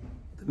hatayra.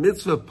 The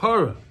mitzvah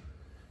para,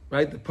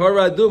 right? The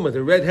para aduma,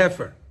 the red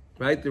heifer,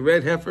 right? The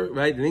red heifer,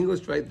 right? In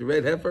English, right? The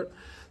red heifer.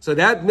 So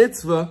that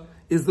mitzvah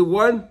is the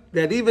one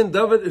that even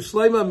David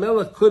Shlomo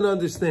Melech couldn't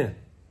understand,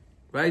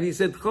 right? He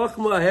said,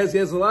 Chochmah he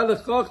has a lot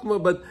of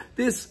Chochmah, but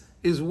this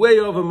is way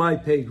over my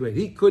pay grade.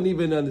 He couldn't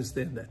even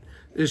understand that.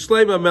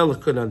 Shlomo Melech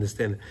couldn't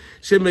understand it.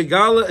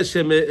 Shemegales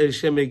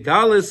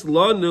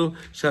lanu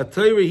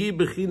shatayra hi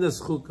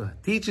bechinas chuka.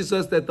 Teaches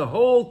us that the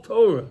whole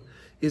Torah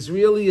is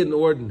really an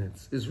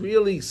ordinance, is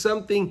really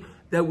something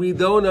that we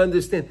don't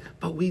understand.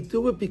 But we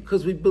do it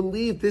because we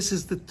believe this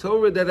is the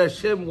Torah that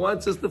Hashem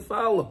wants us to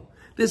follow.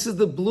 This is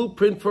the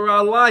blueprint for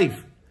our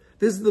life.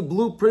 This is the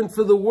blueprint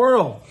for the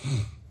world.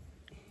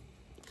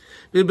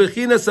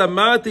 Bechinas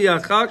amati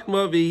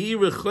achakma v'hi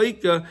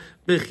rechoika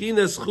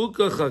bechinas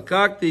chuka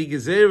chakakti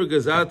gezer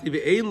gazati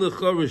v'ein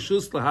lecha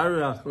reshus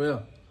lahara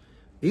achreya.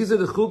 These are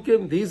the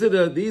chukim. These are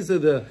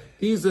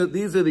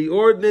the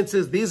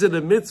ordinances. These are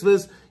the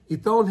mitzvahs. You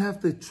don't have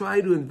to try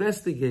to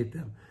investigate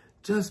them.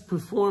 Just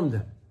perform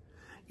them.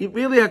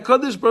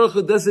 Hakadosh Baruch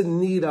Hu doesn't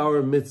need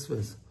our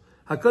mitzvahs.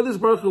 Hakadosh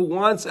Baruch Hu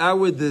wants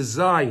our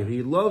desire.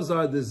 He loves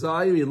our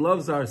desire. He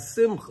loves our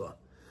simcha.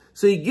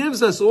 So he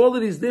gives us all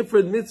of these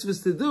different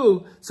mitzvahs to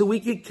do so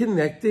we can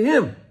connect to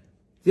him.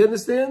 Do you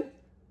understand?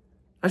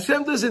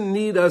 Hashem doesn't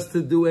need us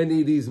to do any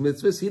of these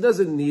mitzvahs. He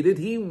doesn't need it.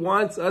 He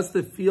wants us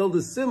to feel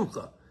the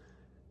simcha.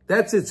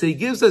 That's it. So he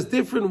gives us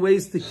different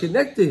ways to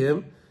connect to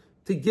him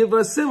to give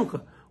us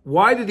simcha.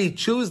 Why did he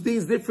choose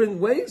these different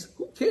ways?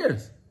 Who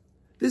cares?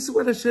 This is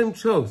what Hashem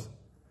chose.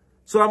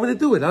 So I'm going to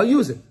do it. I'll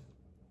use it.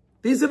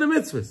 These are the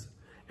mitzvahs.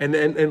 And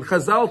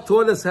Chazal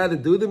taught us how to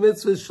do the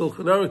mitzvahs.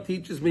 Shulchan Aruch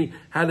teaches me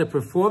how to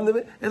perform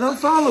them, and I'll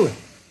follow it.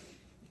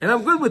 And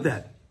I'm good with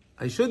that.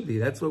 I should be.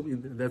 That's what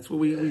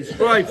we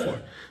strive for,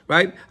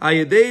 right?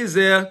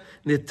 Ayadei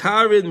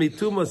nitarin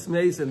mitumas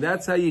meis, and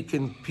that's how you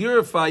can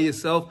purify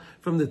yourself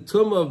from the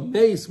tumah of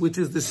meis, which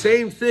is the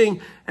same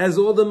thing as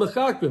all the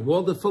mechakrim,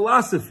 all the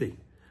philosophy.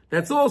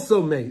 That's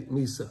also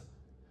misa,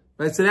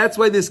 right? So that's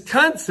why this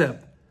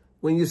concept,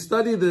 when you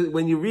study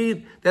when you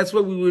read, that's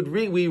what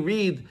we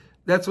read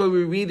That's why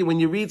we read it. When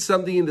you read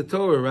something in the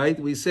Torah, right?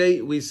 We say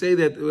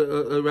that,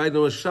 right?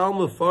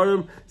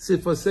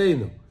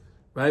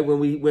 Right?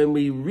 When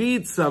we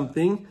read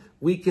something,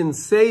 we can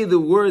say the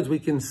words, we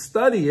can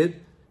study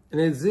it, and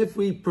as if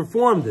we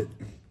performed it,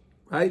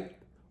 right?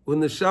 When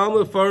the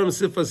Shalma Farim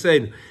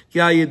Sifaseinu, Ki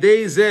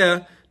Ayidei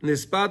Zeh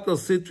Nispat Al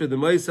Sitra the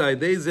Moisa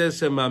Ayidei Zeh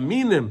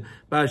Shemaminim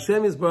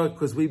B'Hashem Yisbarach,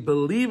 because we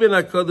believe in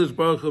Hakadosh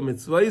Baruch Hu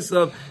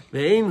Mitzvaysav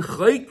Ve'ein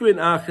Choykrin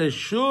Acher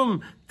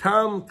Shum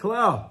Tam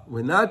Klau.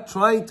 We're not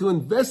trying to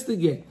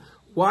investigate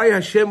why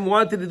Hashem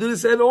wanted to do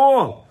this at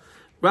all.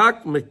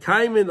 Rak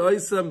Mekaymin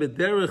Oisam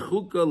B'Derech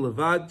Chuka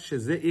Levad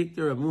Shezeh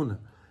Ikar Emunah.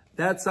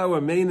 That's our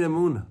main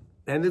emunah,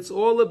 and it's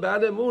all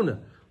about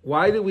emunah.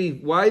 Why do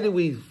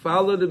we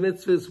follow the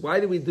mitzvahs? Why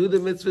do we do the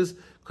mitzvahs?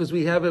 Because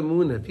we have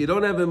emunah. If you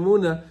don't have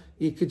emunah,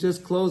 you could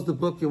just close the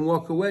book and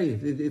walk away.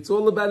 It's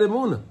all about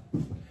emunah.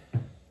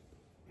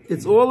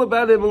 It's all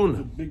about emunah.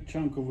 A big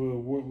chunk of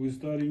what we're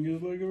studying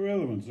is like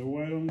irrelevant. So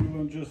why don't you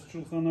learn just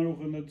Shulchan Aruch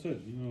and that's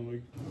it? You know,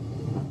 like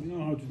you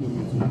know how to do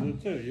mitzvahs.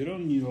 That's it. You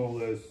don't need all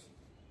this.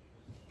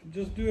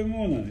 Just do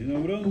emunah. You know,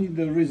 we don't need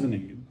the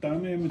reasoning.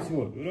 But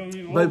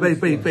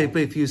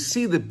if you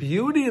see the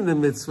beauty in the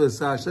mitzvah,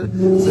 Sasha, so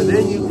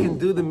then you can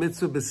do the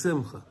mitzvah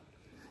b'simcha.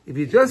 If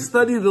you just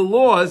study the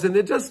laws, and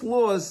they're just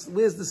laws,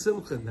 where's the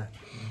simcha in that?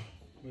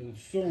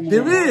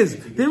 There is,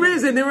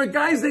 and there are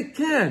guys that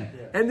can.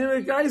 And there are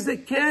guys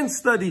that can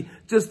study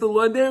just the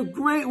law, and they're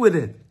great with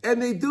it.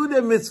 And they do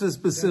their mitzvahs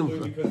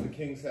b'simcha. Because the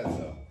king said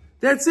so.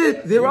 That's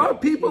it. There are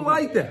people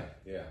like that.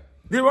 Yeah.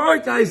 There are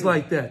guys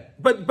like that.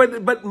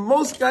 But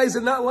most guys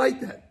are not like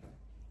that.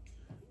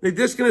 They're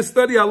just going to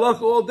study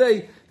halacha all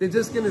day. They're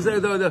just going to say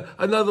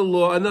another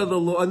law,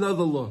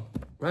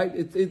 right?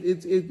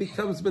 It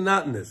becomes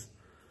monotonous.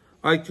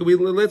 All right,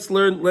 let's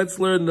learn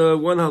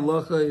one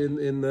halacha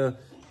in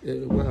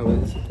wow.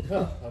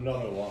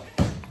 Another one.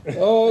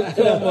 Oh,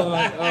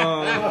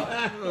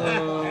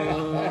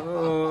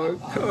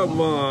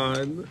 come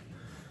on.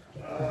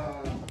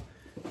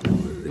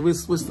 We're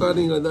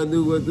starting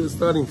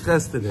starting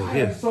Ches today. I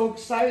am so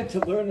excited to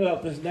learn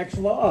about this next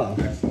law.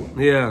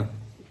 Yeah.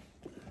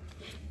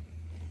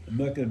 I'm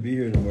not going to be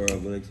here tomorrow,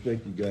 but I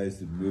expect you guys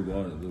to move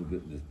on a little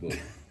bit in this book.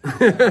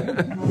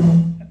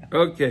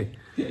 Okay.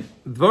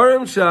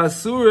 Dvarim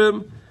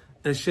sha'asurim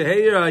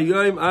sheheir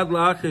hayoim ad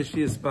la'achar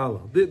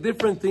sheyispalo.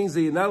 Different things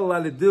that you're not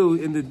allowed to do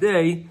in the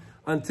day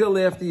until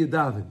after you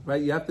daven,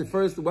 right? You have to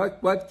first,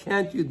 what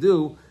can't you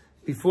do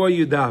before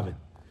you daven?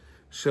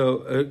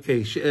 So,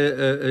 okay.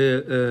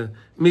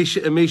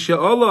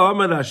 Misha'olah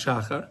amar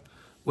hashachar.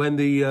 When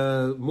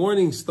the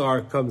morning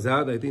star comes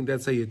out, I think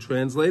that's how you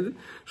translate it.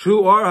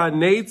 Shu or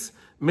ha-nates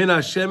min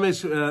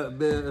ha-shemesh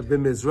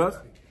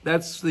b'mizrach.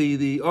 That's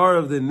the or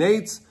of the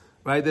nates,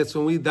 right? That's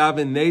when we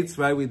daven nates,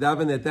 right? We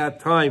daven at that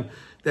time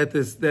that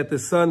the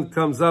sun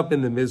comes up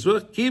in the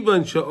mizrach.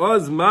 Kivan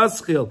she'oz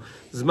maschil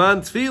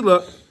zman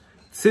tefillah.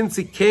 Since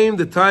it came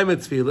the time of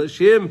tefillah,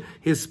 Shem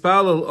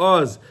hispalel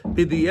oz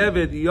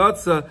b'di'eved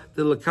yotza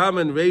the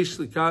lakaman reish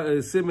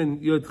simin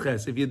yud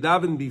ches. If you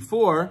daven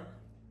before,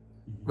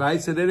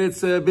 right, so then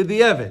it's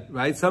b'di'eved,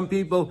 right? Some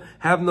people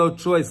have no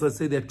choice. Let's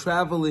say they're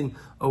traveling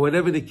or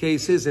whatever the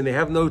case is, and they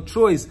have no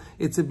choice.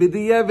 It's a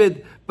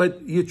b'di'eved,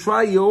 but you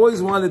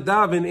always want to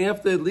daven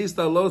after at least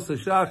alos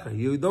hashachar.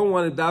 You don't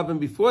want to daven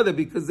before that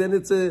because then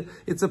it's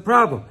a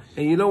problem.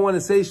 And you don't want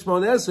to say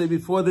Shmon Esrei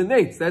before the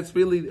nates. That's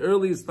really the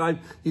earliest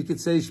time you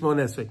could say Shmon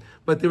Esrei.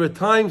 But there are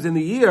times in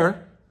the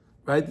year,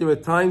 right? There are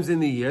times in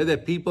the year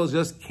that people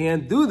just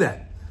can't do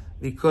that,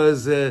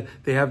 because they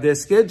have their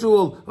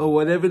schedule or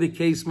whatever the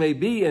case may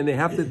be, and they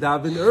have to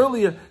daven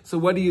earlier. So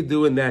what do you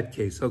do in that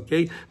case?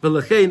 Okay,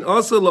 v'lechein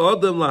also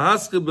la'odam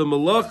lahaskil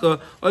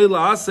b'malacha oy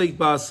la'asek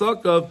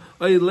ba'asakav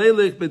oy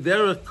leilech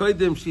b'derech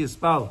koydem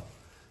sheyispal.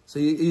 So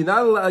you're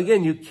not allowed,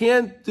 again, you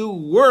can't do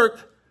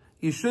work.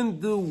 You shouldn't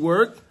do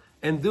work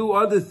and do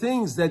other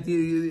things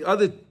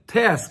other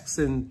tasks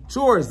and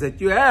chores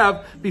that you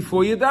have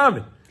before you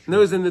daven. In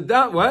other words, in the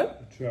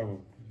what?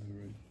 Travel.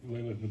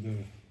 Leilech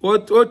b'derech. Or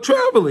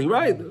traveling,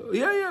 right?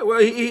 Yeah. Well,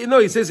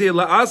 he says here,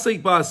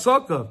 la'asik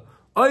ba'asakav,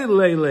 oy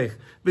leilech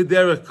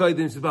b'derech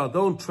koydem sheyispal.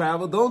 Don't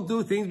travel, don't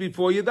do things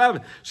before you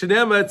daven.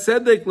 Shenema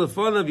tzedek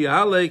lefanav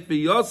yahalek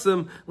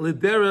v'yosem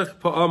l'derech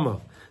pa'amav.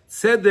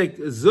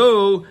 Tzedek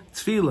zo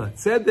tefillah.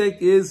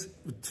 Tzedek is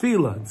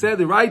tefillah.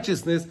 Tzedek,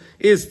 righteousness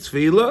is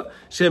tefillah.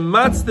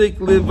 Shematzdik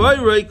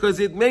levayrei, because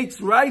it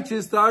makes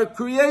righteous our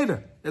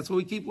Creator. That's what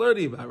we keep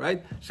learning about,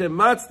 right?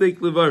 Shematzdik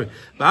levayrei.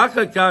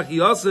 V'achakach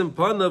yosem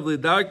panav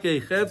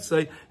l'darkei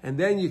chefsei, and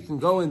then you can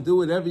go and do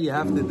whatever you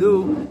have to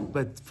do.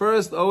 But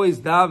first, always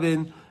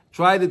daven.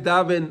 Try to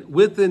daven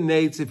with the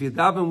nates. If you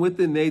daven with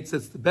the nates,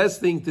 that's the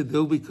best thing to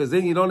do, because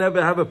then you don't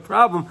ever have a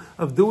problem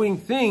of doing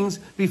things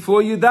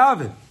before you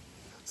daven.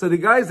 So the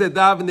guys that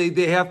daven,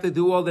 they have to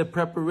do all their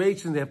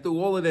preparation. They have to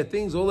do all of their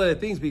things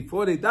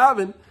before they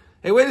daven.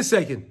 Hey, wait a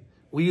second.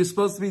 Were you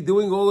supposed to be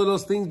doing all of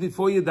those things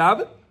before you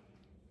daven?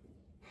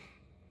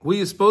 Were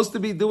you supposed to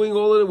be doing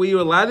were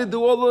you allowed to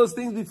do all those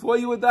things before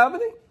you were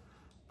davening?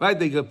 right?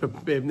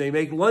 They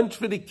make lunch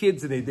for the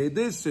kids, and they did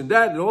this and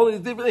that, and all these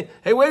different things.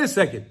 Hey, wait a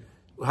second.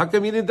 How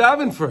come you didn't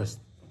daven first?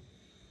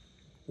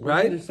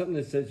 Right? There's something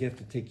that says you have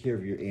to take care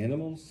of your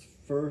animals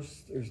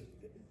first, or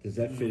does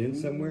that fit in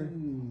somewhere?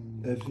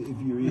 If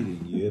you're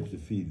eating, you have to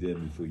feed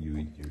them before you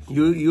eat yourself.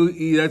 You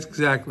eat, that's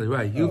exactly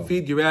right. You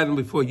feed your animal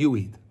before you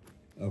eat.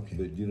 Okay.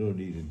 But you don't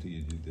eat until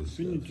you do this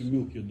You need to stuff.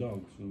 milk your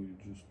dog, so you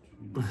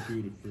just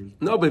feed it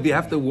first. No, but if you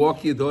have to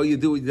walk your dog, you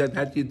do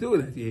that. You do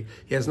it.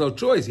 He has no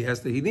choice.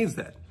 He needs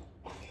that.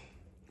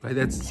 Right?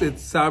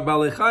 It's Sar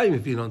Balei Chaim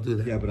if you don't do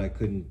that. Yeah, but I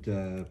couldn't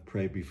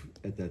pray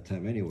at that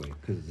time anyway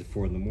because it's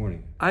 4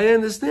 a.m. I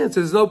understand.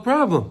 So there's no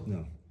problem.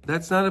 No.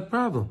 That's not a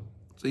problem.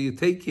 So you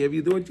take care of,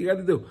 you do what you got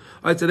to do. All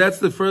right, so that's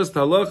the first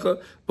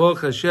halacha,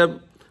 Baruch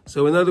Hashem.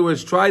 So in other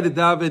words, try to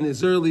daven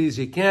as early as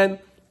you can.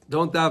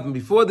 Don't daven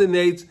before the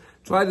nates.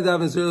 Try to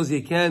daven as early as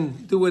you can.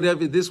 Do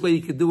whatever, this way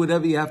you can do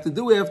whatever you have to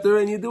do after,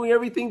 and you're doing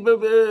everything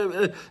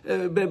beheter.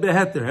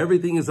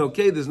 Everything is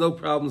okay. There's no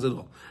problems at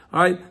all.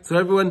 All right, so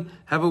everyone,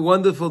 have a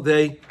wonderful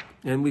day.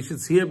 And we should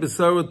see here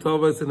B'Sarah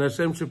Tovas, and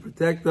Hashem should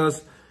protect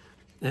us.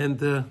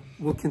 And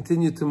we'll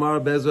continue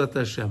tomorrow, Be'ezrat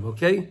Hashem,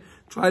 okay?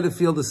 Try to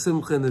feel the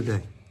simcha in the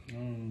day.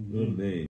 Amen.